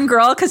that one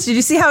girl because did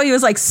you see how he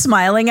was like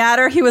smiling at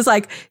her? He was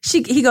like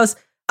he goes,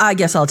 I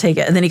guess I'll take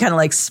it, and then he kind of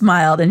like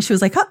smiled, and she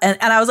was like, huh. and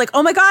I was like,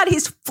 oh my god,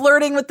 he's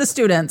flirting with the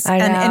students,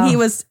 and he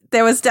was.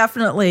 There was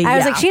definitely. I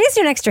was like, she needs to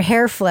do an extra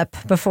hair flip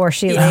before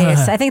she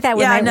leaves. I think that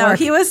would might work.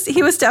 He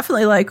was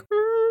definitely like.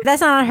 That's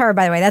not on her,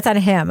 by the way. That's on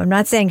him. I'm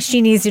not saying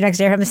she needs to do an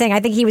extra hair. I'm saying I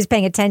think he was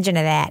paying attention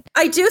to that.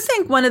 I do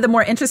think one of the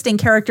more interesting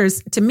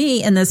characters to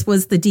me in this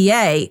was the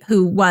DA,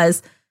 who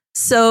was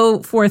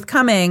so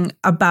forthcoming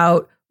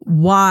about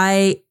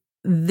why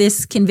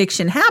this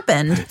conviction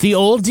happened. The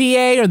old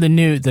DA or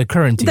the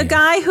current DA? The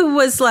guy who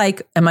was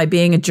like, am I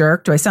being a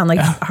jerk? Do I sound like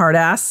a hard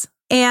ass?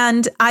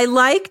 And I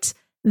liked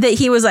that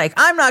he was like,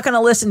 I'm not going to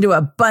listen to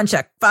a bunch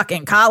of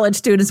fucking college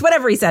students,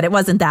 whatever he said. It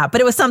wasn't that,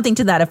 but it was something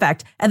to that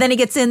effect. And then he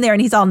gets in there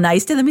and he's all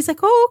nice to them. He's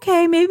like, oh,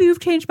 okay, maybe you've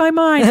changed my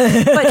mind.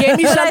 But gave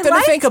me something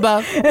to think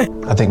about.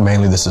 I think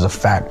mainly this is a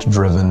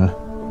fact-driven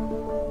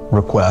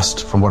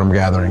request from what I'm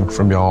gathering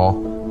from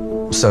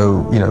y'all.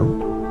 So,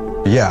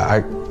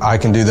 I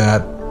can do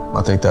that.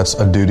 I think that's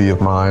a duty of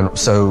mine.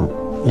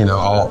 So,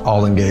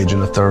 I'll engage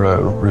in a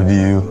thorough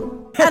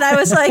review. And I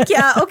was like,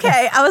 yeah,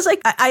 okay. I was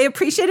like, I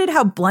appreciated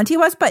how blunt he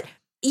was, but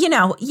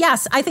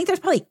yes, I think there's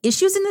probably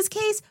issues in this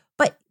case,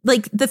 but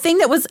like the thing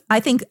that was,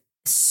 I think,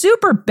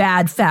 super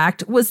bad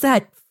fact was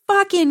that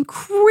fucking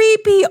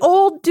creepy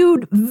old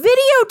dude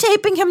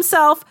videotaping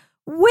himself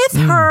with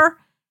her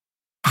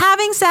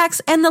having sex,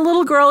 and the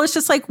little girl is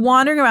just like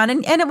wandering around,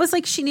 and it was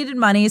like she needed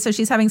money, so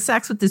she's having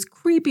sex with this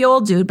creepy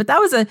old dude. But that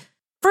was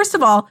first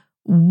of all,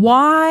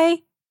 why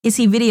is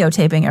he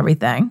videotaping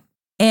everything?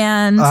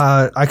 And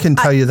I can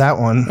tell you that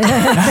one.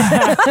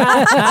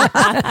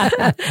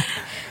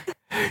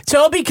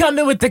 Toby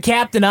coming with the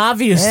Captain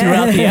Obvious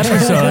throughout the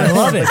episode. I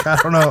love it. I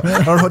don't know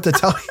what to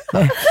tell you.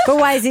 But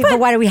why is it? But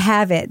why do we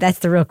have it? That's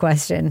the real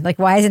question. Like,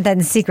 why isn't that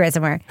in secret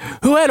somewhere?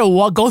 Who had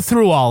to go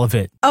through all of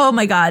it? Oh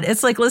my God.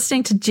 It's like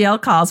listening to jail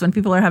calls when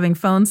people are having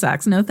phone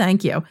sex. No,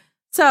 thank you.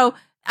 So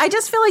I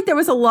just feel like there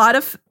was a lot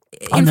of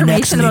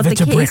information about the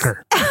case.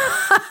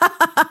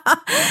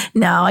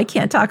 No, I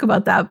can't talk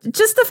about that.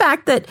 Just the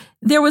fact that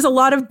there was a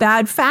lot of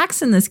bad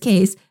facts in this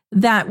case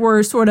that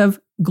were sort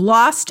of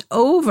glossed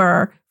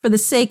over for the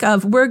sake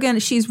of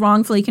she's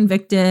wrongfully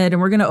convicted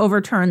and we're going to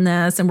overturn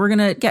this and we're going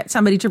to get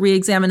somebody to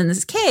re-examine in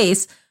this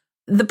case.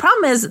 The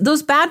problem is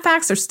those bad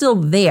facts are still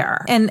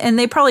there and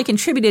they probably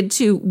contributed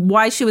to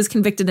why she was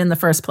convicted in the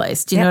first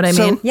place. Do you know what I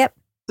mean? Yep.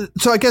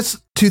 So I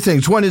guess two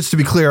things. One is, to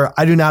be clear,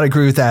 I do not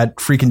agree with that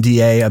freaking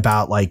DA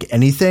about like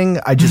anything.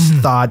 I just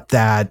thought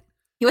that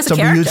he was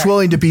somebody who's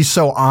willing to be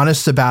so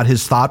honest about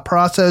his thought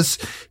process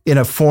in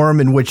a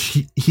form in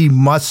which he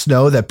must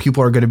know that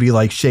people are going to be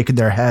like shaking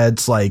their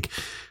heads, like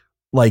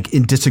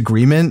in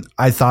disagreement.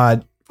 I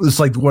thought was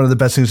like one of the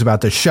best things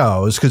about the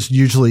show is because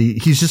usually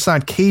he's just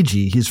not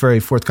cagey. He's very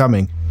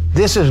forthcoming.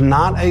 This is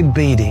not a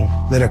beating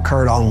that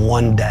occurred on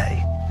one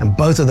day. And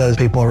both of those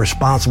people are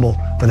responsible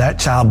for that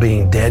child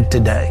being dead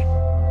today.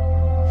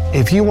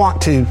 If you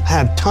want to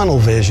have tunnel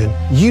vision,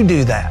 you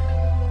do that.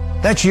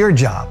 That's your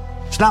job.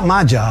 It's not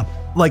my job.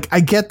 Like,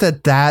 I get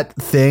that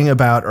thing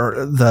about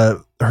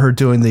her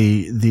doing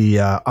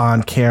the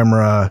on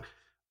camera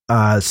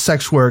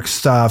sex work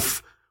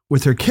stuff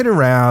with her kid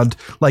around,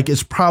 like,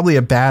 it's probably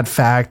a bad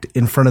fact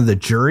in front of the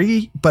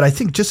jury. But I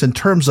think just in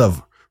terms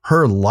of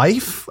her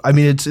life, I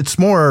mean, it's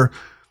more.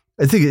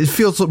 I think it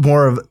feels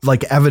more of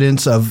like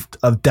evidence of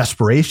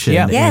desperation.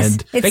 Yeah. Yes,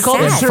 and it's they call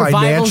it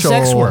survival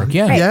sex work.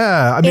 Yeah, Right.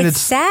 Yeah. I mean,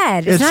 it's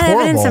sad. It's not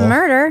horrible. evidence of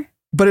murder.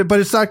 But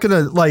it's not going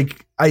to,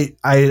 like, I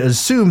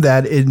assume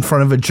that in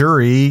front of a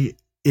jury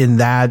in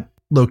that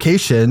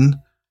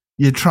location,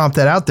 you tromp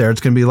that out there,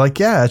 it's going to be like,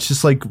 yeah, it's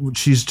just like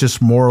she's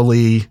just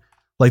morally,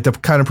 like, the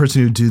kind of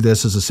person who would do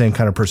this is the same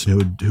kind of person who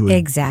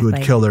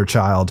would kill their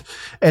child.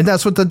 And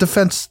that's what the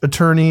defense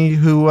attorney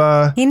who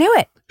he knew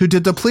it, who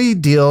did the plea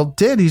deal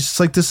did. He's just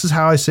like, this is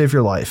how I save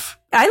your life.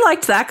 I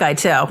liked that guy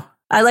too.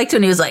 I liked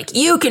when he was like,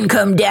 you can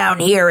come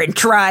down here and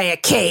try a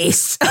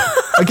case.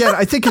 Again,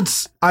 I think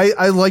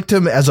I liked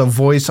him as a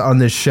voice on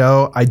this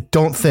show. I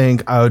don't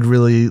think I would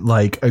really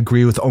like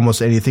agree with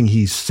almost anything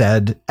he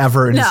said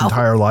ever in his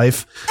entire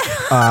life.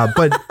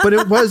 But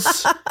it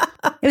was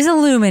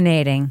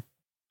illuminating.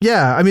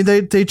 Yeah. I mean,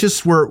 they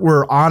just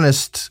were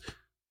honest,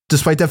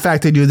 despite the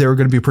fact they knew they were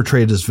going to be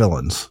portrayed as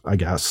villains, I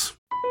guess.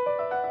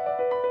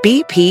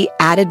 BP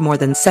added more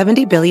than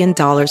 $70 billion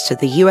to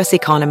the U.S.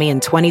 economy in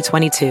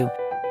 2022.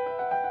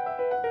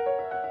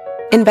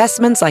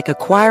 Investments like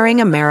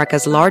acquiring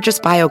America's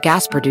largest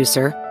biogas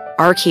producer,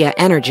 Archaea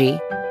Energy,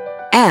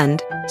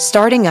 and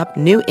starting up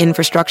new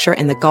infrastructure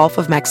in the Gulf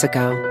of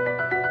Mexico.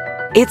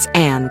 It's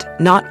and,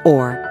 not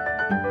or.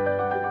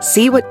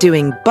 See what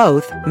doing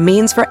both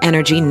means for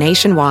energy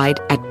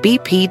nationwide at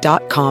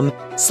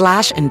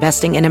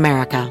bp.com/investing in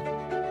America.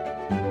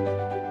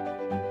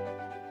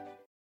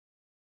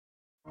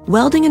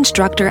 Welding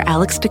instructor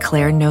Alex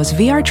DeClaire knows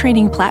VR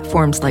training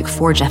platforms like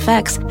Forge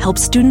FX help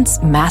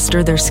students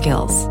master their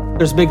skills.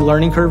 There's a big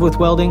learning curve with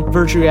welding.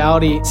 Virtual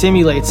reality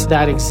simulates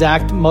that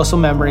exact muscle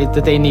memory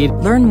that they need.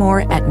 Learn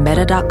more at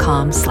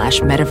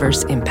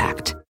meta.com/metaverse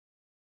impact.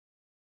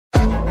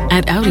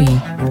 At Audi,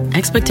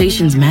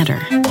 expectations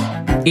matter.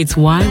 It's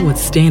why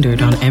what's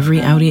standard on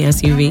every Audi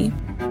SUV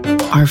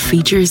are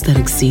features that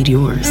exceed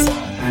yours.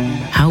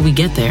 How we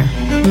get there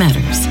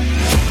matters.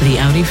 The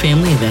Audi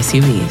family of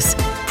SUVs.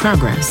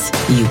 Progress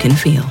you can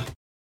feel.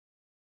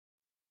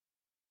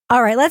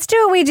 All right, let's do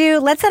what we do.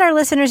 Let's let our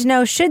listeners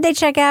know, should they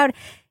check out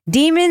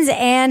Demons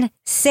and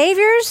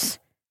Saviors?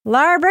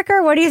 Lara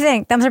Bricker, what do you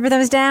think? Thumbs up or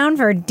thumbs down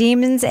for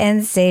Demons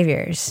and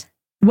Saviors?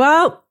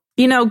 Well,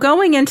 you know,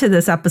 going into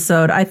this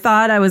episode, I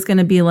thought I was going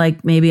to be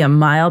like maybe a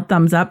mild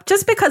thumbs up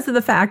just because of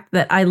the fact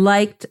that I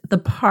liked the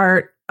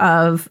part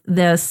of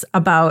this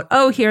about,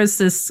 oh, here's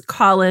this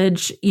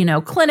college,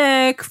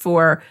 clinic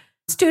for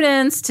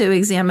students to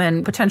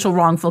examine potential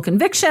wrongful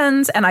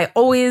convictions. And I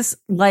always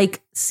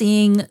like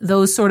seeing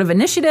those sort of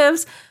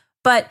initiatives.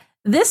 But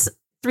this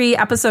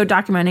 3-episode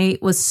documentary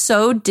was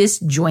so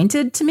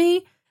disjointed to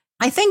me.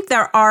 I think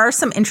there are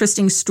some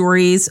interesting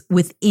stories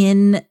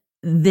within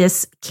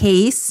this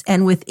case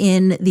and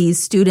within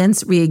these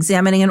students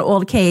re-examining an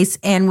old case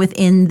and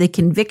within the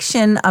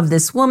conviction of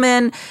this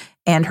woman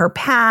and her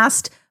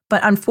past.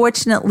 But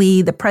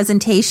unfortunately, the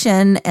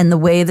presentation and the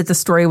way that the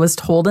story was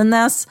told in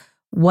this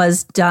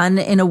was done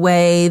in a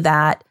way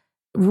that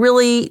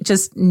really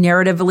just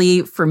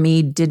narratively for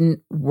me didn't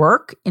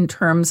work in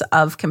terms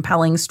of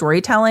compelling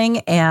storytelling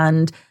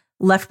and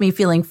left me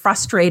feeling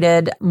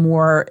frustrated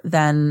more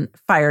than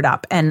fired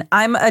up. And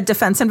I'm a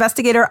defense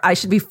investigator. I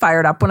should be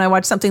fired up when I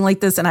watch something like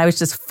this. And I was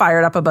just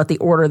fired up about the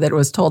order that it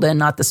was told in,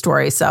 not the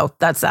story. So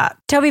that's that.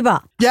 Toby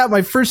Ball. Yeah,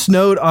 my first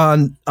note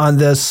on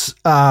this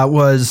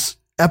was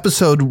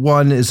episode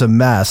 1 is a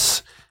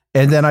mess.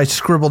 And then I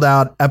scribbled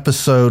out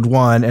episode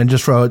 1 and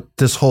just wrote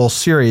this whole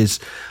series.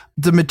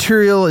 The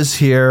material is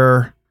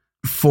here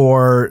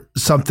for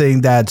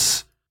something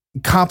that's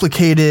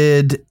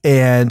complicated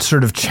and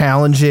sort of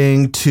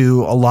challenging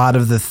to a lot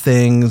of the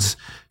things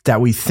that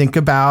we think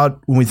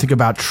about when we think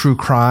about true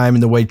crime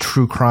and the way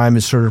true crime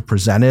is sort of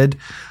presented.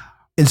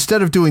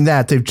 Instead of doing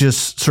that, they've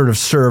just sort of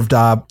served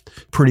up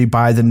pretty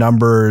by the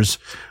numbers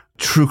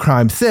true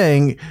crime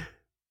thing,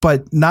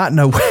 but not in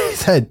a way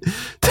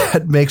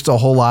that makes a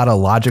whole lot of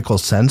logical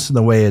sense in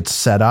the way it's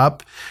set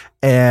up.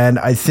 And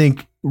I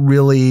think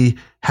really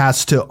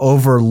has to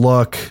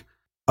overlook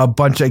a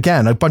bunch of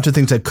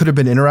things that could have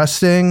been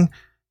interesting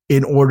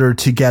in order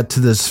to get to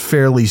this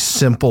fairly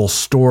simple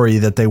story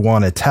that they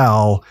want to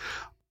tell.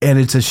 And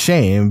it's a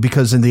shame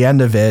because in the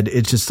end of it,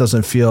 it just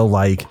doesn't feel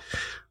like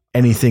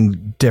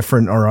anything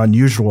different or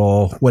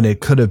unusual when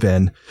it could have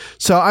been.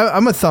 So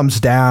I'm a thumbs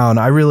down.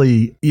 I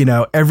really,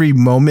 every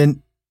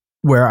moment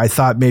where I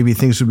thought maybe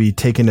things would be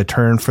taking a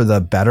turn for the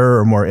better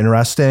or more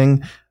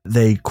interesting,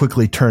 they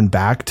quickly turned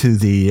back to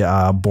the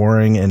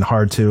boring and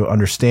hard to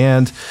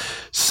understand.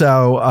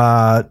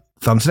 So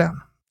thumbs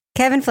down.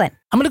 Kevin Flynn.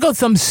 I'm going to go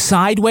thumbs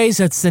sideways.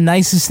 That's the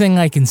nicest thing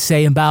I can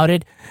say about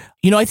it.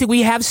 I think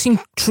we have seen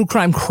true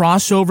crime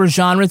crossover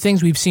genre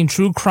things. We've seen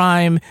true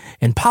crime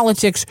in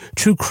politics,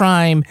 true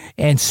crime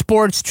in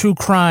sports, true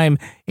crime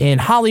in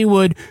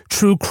Hollywood,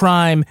 true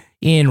crime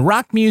in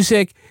rock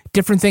music,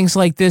 different things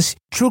like this.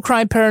 True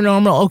crime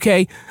paranormal,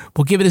 okay,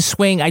 we'll give it a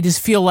swing. I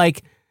just feel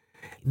like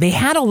they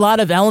had a lot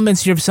of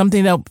elements here of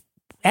something that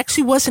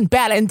actually wasn't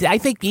bad. And I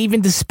think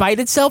even despite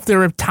itself,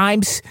 there are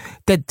times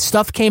that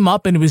stuff came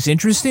up and it was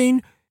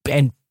interesting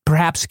and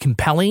perhaps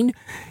compelling.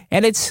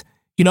 And it's,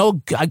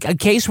 a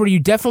case where you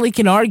definitely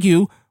can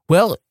argue,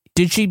 well,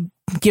 did she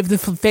give the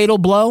fatal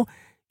blow?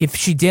 If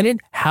she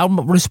didn't, how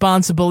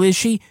responsible is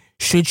she?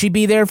 Should she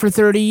be there for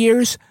 30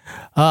 years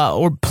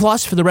or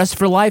plus for the rest of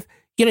her life?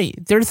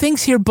 There are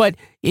things here, but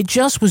it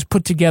just was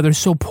put together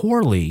so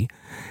poorly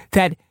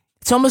that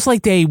it's almost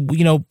like they,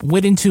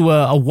 went into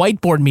a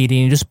whiteboard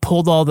meeting and just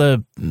pulled all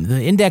the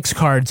index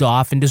cards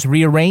off and just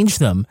rearranged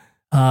them.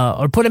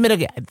 Or put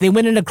them they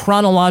went in a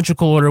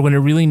chronological order when it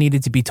really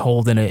needed to be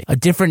told in a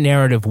different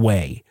narrative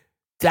way.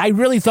 I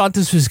really thought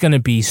this was going to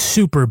be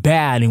super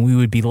bad and we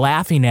would be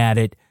laughing at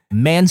it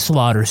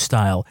manslaughter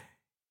style.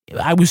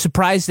 I was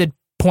surprised at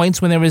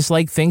points when there was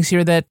like things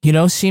here that,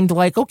 seemed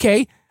like,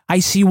 okay, I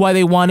see why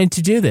they wanted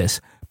to do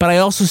this. But I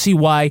also see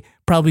why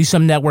probably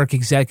some network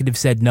executive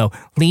said, no,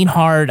 lean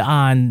hard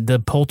on the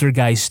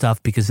poltergeist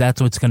stuff because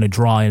that's what's going to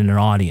draw in an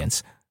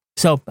audience.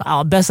 So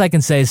best I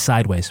can say is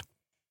sideways.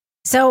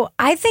 So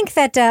I think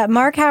that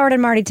Mark Howard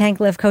and Marty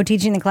Tankleff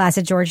co-teaching the class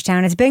at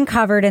Georgetown, it's been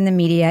covered in the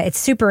media. It's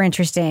super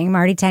interesting.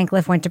 Marty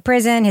Tankleff went to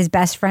prison. His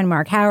best friend,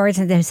 Mark Howard,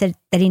 said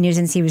that he knew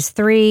since he was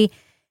 3.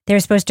 They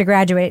were supposed to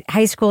graduate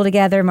high school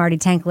together. Marty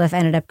Tankleff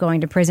ended up going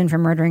to prison for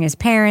murdering his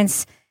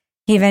parents.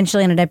 He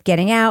eventually ended up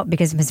getting out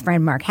because his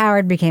friend Mark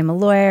Howard became a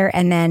lawyer.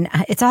 And then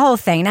it's a whole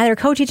thing. Now they're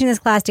co-teaching this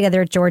class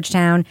together at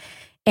Georgetown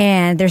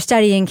and they're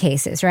studying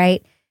cases,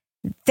 right?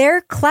 Their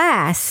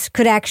class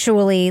could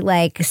actually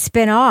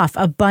spin off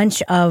a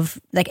bunch of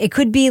it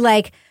could be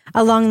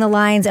along the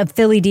lines of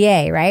Philly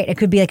DA, right? It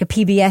could be like a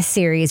PBS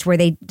series where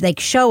they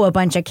show a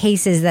bunch of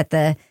cases that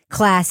the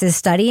class is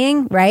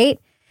studying, right?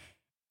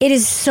 It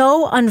is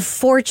so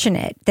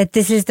unfortunate that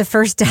this is the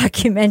first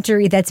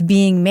documentary that's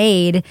being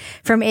made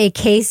from a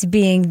case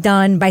being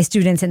done by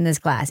students in this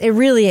class. It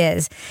really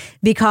is,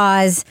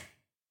 because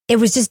it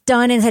was just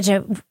done in such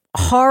a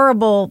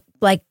horrible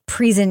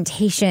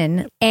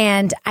presentation.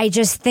 And I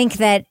just think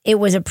that it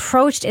was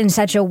approached in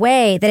such a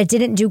way that it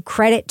didn't do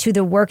credit to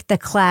the work the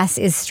class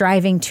is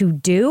striving to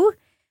do.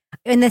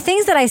 And the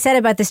things that I said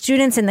about the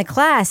students in the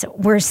class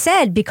were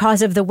said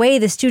because of the way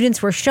the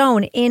students were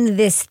shown in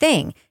this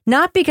thing,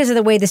 not because of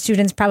the way the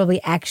students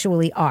probably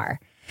actually are.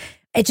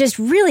 It just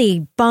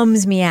really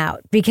bums me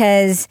out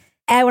because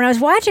when I was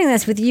watching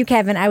this with you,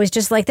 Kevin, I was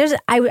just like,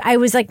 I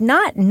was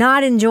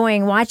not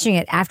enjoying watching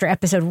it after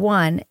episode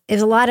 1.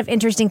 There's a lot of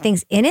interesting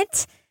things in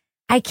it.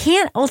 I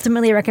can't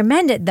ultimately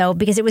recommend it though,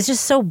 because it was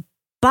just so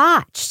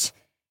botched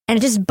and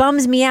it just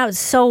bums me out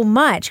so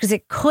much because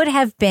it could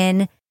have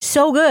been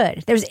so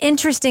good. There's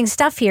interesting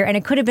stuff here and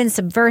it could have been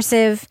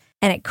subversive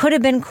and it could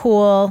have been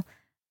cool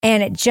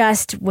and it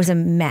just was a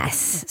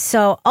mess.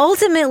 So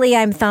ultimately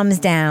I'm thumbs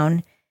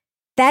down.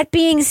 That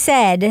being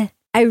said,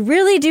 I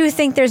really do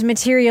think there's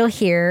material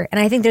here, and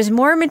I think there's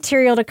more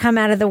material to come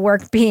out of the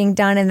work being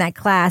done in that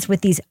class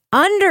with these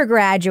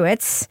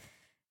undergraduates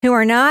who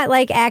are not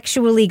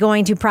actually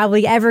going to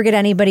probably ever get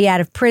anybody out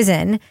of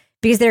prison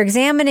because they're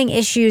examining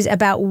issues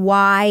about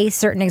why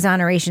certain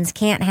exonerations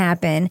can't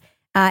happen.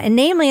 And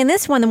namely in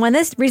this one,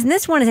 the reason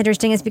this one is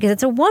interesting is because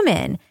it's a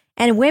woman,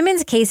 and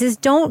women's cases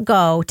don't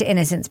go to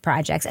innocence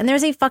projects, and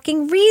there's a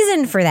fucking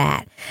reason for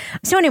that.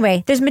 So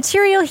anyway, there's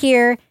material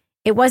here.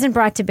 It wasn't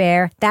brought to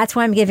bear. That's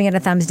why I'm giving it a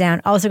thumbs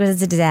down. Also because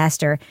it's a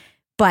disaster.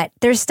 But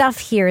there's stuff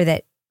here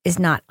that is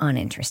not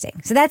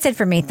uninteresting. So that's it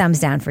for me. Thumbs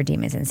down for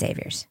Demons and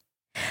Saviors.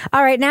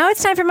 All right, now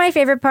it's time for my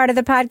favorite part of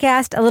the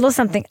podcast, a little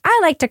something I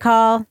like to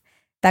call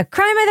The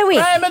Crime of the Week.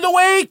 Crime of the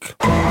Week!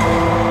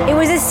 It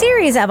was a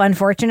series of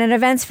unfortunate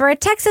events for a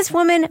Texas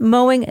woman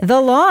mowing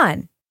the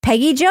lawn.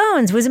 Peggy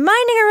Jones was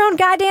minding her own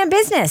goddamn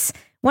business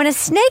when a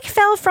snake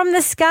fell from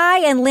the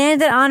sky and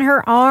landed on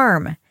her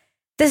arm.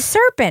 The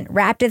serpent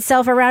wrapped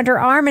itself around her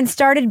arm and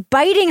started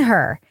biting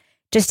her.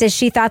 Just as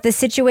she thought the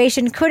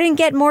situation couldn't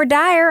get more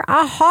dire,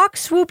 a hawk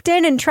swooped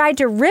in and tried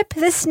to rip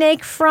the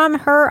snake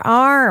from her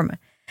arm.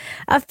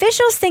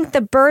 Officials think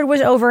the bird was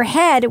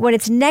overhead when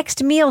its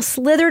next meal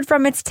slithered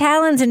from its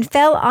talons and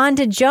fell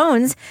onto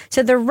Jones,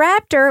 so the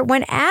raptor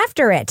went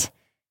after it.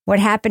 What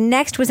happened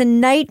next was a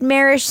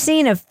nightmarish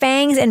scene of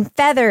fangs and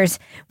feathers,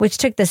 which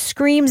took the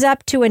screams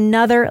up to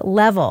another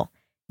level.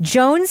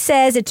 Jones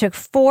says it took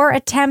 4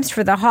 attempts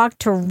for the hawk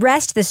to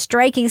wrest the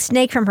striking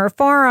snake from her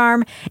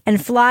forearm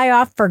and fly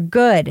off for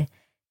good.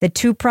 The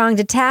two-pronged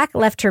attack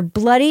left her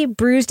bloody,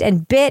 bruised,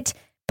 and bit,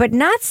 but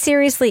not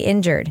seriously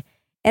injured.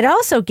 It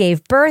also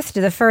gave birth to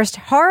the first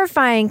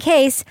horrifying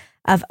case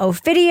of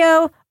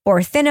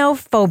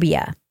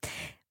ophidioorthinophobia.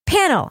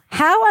 Panel,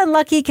 how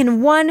unlucky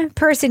can one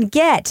person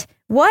get?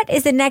 What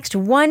is the next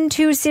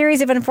 1-2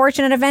 series of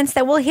unfortunate events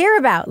that we'll hear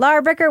about?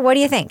 Laura Bricker, what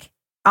do you think?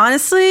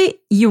 Honestly,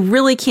 you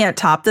really can't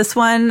top this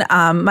one.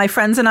 My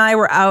friends and I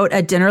were out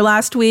at dinner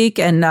last week,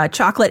 and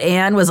Chocolate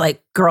Ann was like,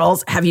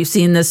 girls, have you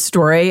seen this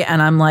story?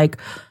 And I'm like,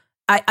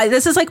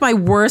 this is like my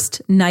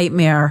worst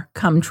nightmare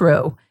come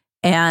true.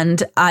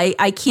 And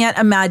I can't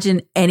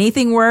imagine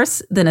anything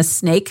worse than a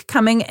snake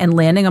coming and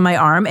landing on my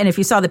arm. And if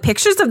you saw the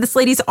pictures of this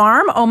lady's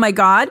arm, oh my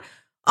God.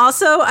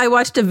 Also, I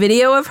watched a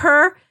video of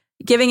her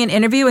giving an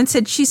interview and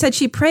she said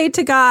she prayed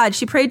to God.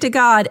 She prayed to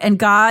God, and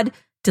God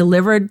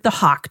delivered the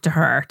hawk to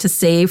her to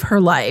save her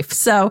life.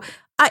 So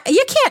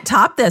you can't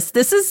top this.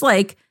 This is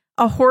like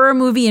a horror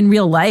movie in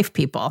real life,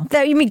 people.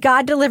 You mean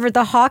God delivered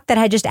the hawk that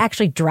had just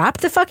actually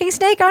dropped the fucking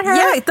snake on her?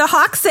 Yeah, the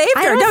hawk saved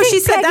her. No, she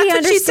said Peggy that's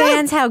what she said.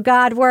 understands how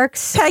God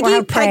works.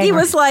 Peggy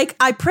was like,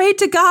 I prayed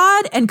to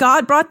God and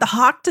God brought the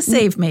hawk to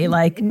save me.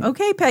 Like,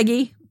 okay,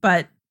 Peggy,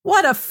 but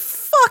what a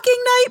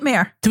fucking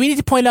nightmare. Do we need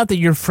to point out that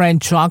your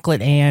friend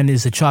Chocolate Ann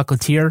is a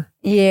chocolatier?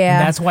 Yeah.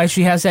 And that's why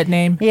she has that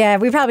name? Yeah,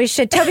 we probably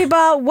should. Toby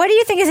Ball, what do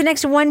you think is the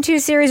next 1-2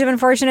 series of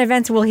unfortunate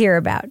events we'll hear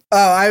about? Oh,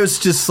 I was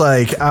just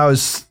like,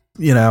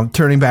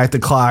 turning back the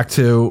clock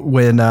to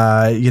when,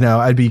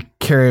 I'd be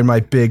carrying my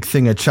big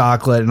thing of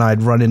chocolate and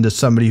I'd run into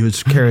somebody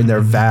who's carrying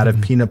their vat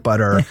of peanut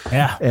butter.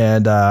 Yeah.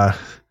 And, a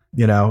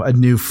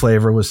new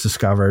flavor was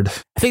discovered.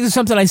 I think there's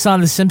something I saw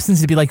in The Simpsons.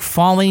 It'd be like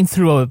falling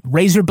through a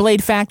razor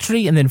blade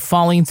factory and then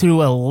falling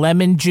through a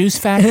lemon juice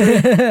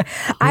factory.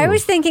 I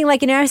was thinking,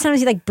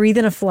 sometimes you breathe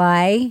in a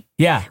fly.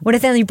 Yeah. What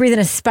if then you breathe in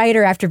a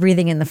spider after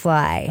breathing in the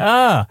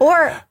fly?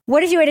 Or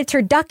what if you ate a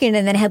turducken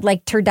and then had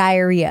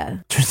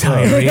turdiarrhea?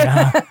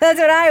 Turdiarrhea. That's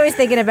what I was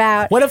thinking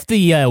about. What if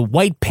the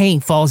white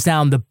paint falls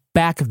down the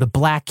back of the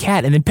black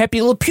cat and then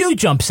Pepe Le Pew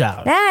jumps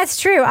out?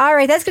 That's true. All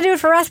right, that's going to do it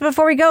for us.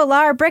 Before we go,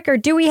 Laura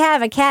Bricker, do we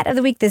have a cat of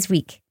the week this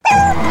week? We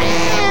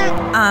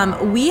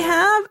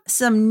have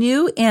some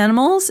new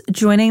animals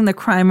joining the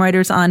Crime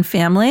Writers On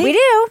family. We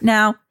do.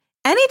 Now,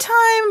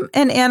 anytime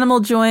an animal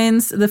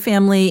joins the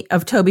family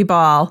of Toby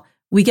Ball,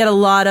 we get a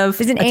lot of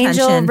Does an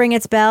attention. angel ring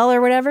its bell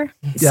or whatever?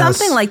 Yes.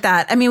 Something like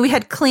that. I mean, we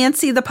had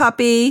Clancy the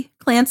puppy.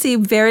 Clancy,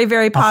 very,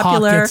 very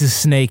popular. A hawk gets a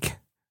snake.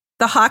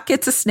 The hawk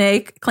gets a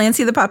snake,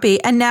 Clancy the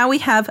puppy. And now we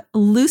have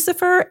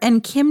Lucifer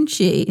and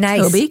Kimchi. Nice.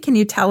 Toby, can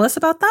you tell us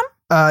about them?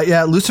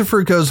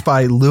 Lucifer goes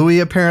by Louie,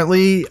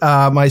 apparently.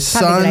 My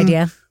son good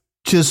idea.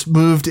 just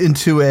moved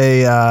into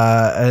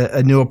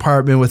a new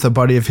apartment with a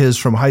buddy of his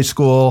from high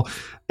school.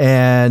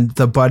 And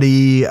the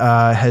buddy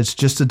has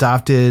just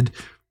adopted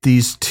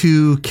these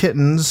 2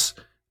 kittens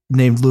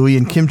named Louie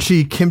and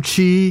Kimchi.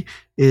 Kimchi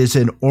is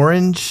an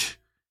orange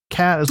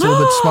cat, is a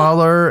little bit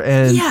smaller,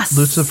 and yes.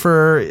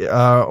 Lucifer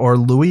or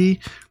Louie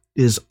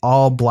is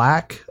all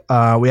black.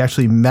 We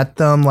actually met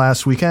them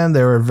last weekend.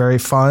 They were very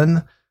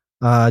fun.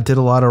 Did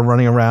a lot of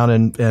running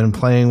around and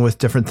playing with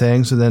different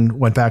things, and then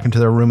went back into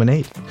their room and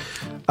ate.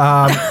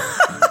 Perfect.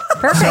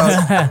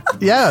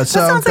 Yeah, so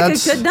that sounds like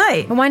that's a good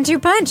night.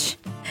 1-2 punch.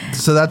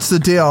 So that's the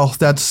deal.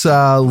 That's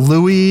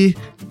Louie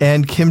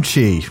and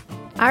Kimchi.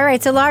 All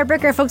right, so Laura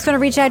Bricker, folks want to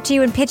reach out to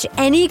you and pitch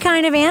any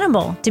kind of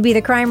animal to be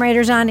the Crime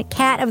Writers On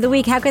Cat of the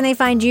Week. How can they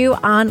find you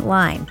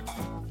online?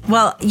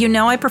 Well,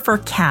 I prefer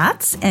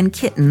cats and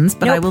kittens,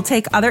 but I will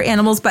take other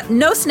animals, but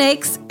no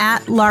snakes,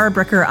 at Laura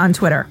Bricker on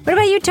Twitter. What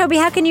about you, Toby?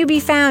 How can you be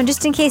found,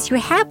 just in case you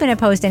happen to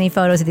post any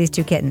photos of these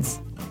 2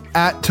 kittens?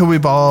 At Toby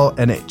Ball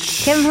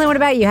NH. Kevin Flynn, what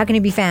about you? How can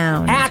you be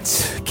found?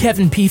 At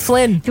Kevin P.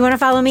 Flynn. If you want to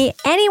follow me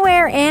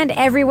anywhere and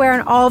everywhere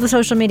on all the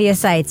social media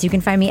sites, you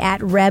can find me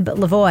at Reb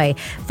Lavoie.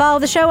 Follow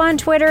the show on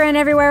Twitter and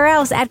everywhere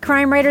else at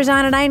Crime Writers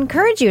On, and I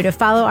encourage you to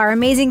follow our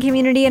amazing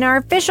community in our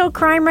official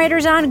Crime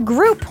Writers On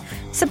group.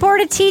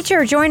 Support a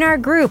teacher. Join our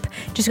group.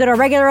 Just go to our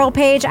regular old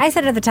page. I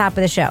said it at the top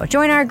of the show.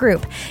 Join our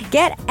group.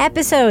 Get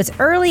episodes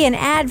early and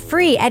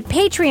ad-free at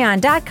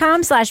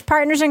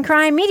patreon.com/Partners in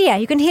Crime Media.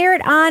 You can hear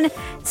it on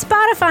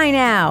Spotify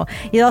now.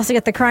 You'll also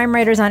get the Crime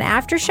Writers on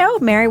After Show,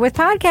 Married with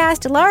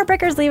Podcast, Laura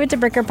Bricker's Leave It to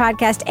Bricker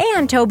podcast,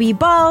 and Toby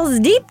Ball's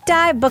Deep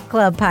Dive Book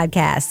Club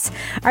podcasts.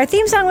 Our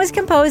theme song was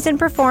composed and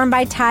performed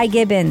by Ty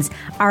Gibbons.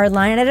 Our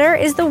line editor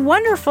is the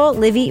wonderful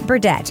Livy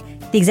Burdett.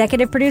 The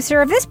executive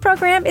producer of this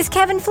program is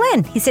Kevin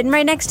Flynn. He's sitting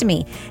right next to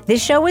me.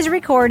 This show was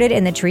recorded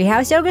in the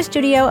Treehouse Yoga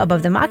Studio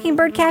above the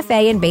Mockingbird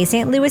Cafe in Bay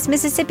St. Louis,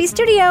 Mississippi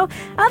studio,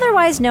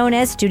 otherwise known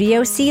as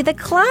Studio C, The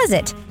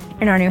Closet,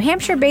 in our New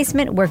Hampshire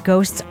basement where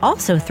ghosts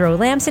also throw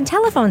lamps and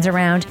telephones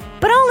around,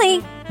 but only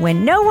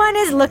when no one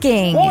is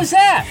looking. What was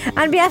that?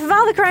 On behalf of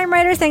all the crime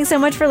writers, thanks so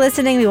much for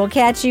listening. We will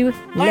catch you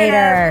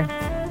later.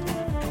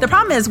 The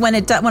problem is when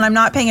I'm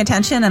not paying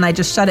attention and I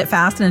just shut it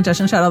fast and it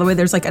doesn't shut all the way,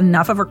 there's like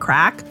enough of a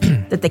crack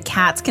that the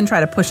cats can try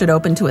to push it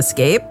open to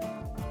escape.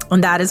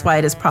 And that is why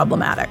it is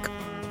problematic.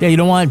 Yeah, you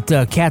don't want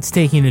cats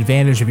taking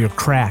advantage of your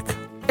crack.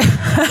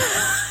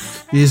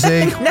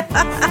 Easy.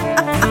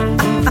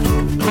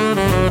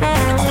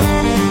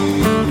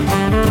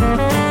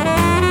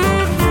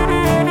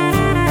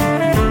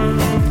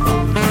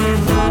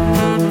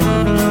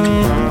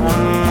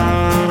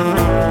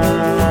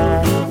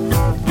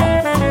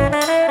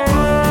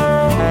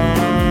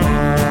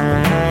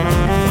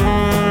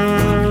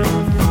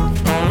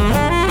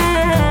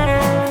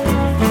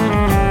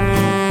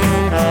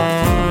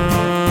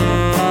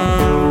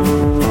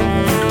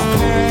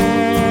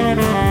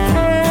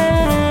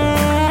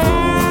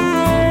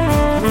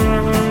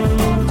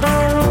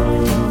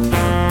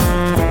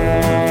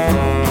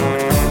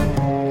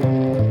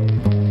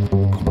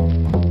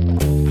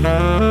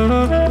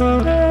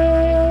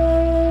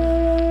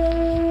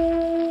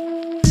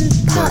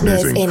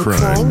 In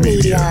Crime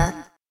Media.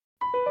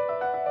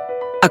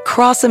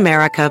 Across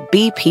America,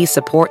 BP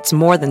supports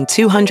more than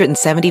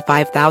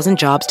 275,000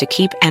 jobs to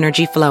keep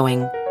energy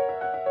flowing.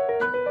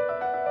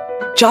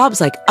 Jobs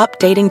like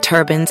updating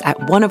turbines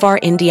at one of our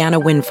Indiana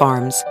wind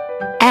farms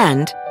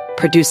and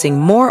producing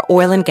more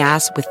oil and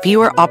gas with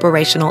fewer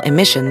operational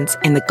emissions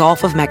in the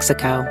Gulf of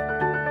Mexico.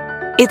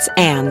 It's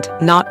and,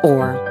 not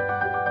or.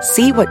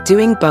 See what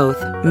doing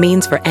both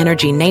means for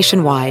energy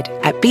nationwide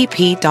at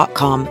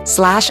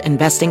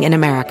bp.com/investing in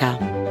America.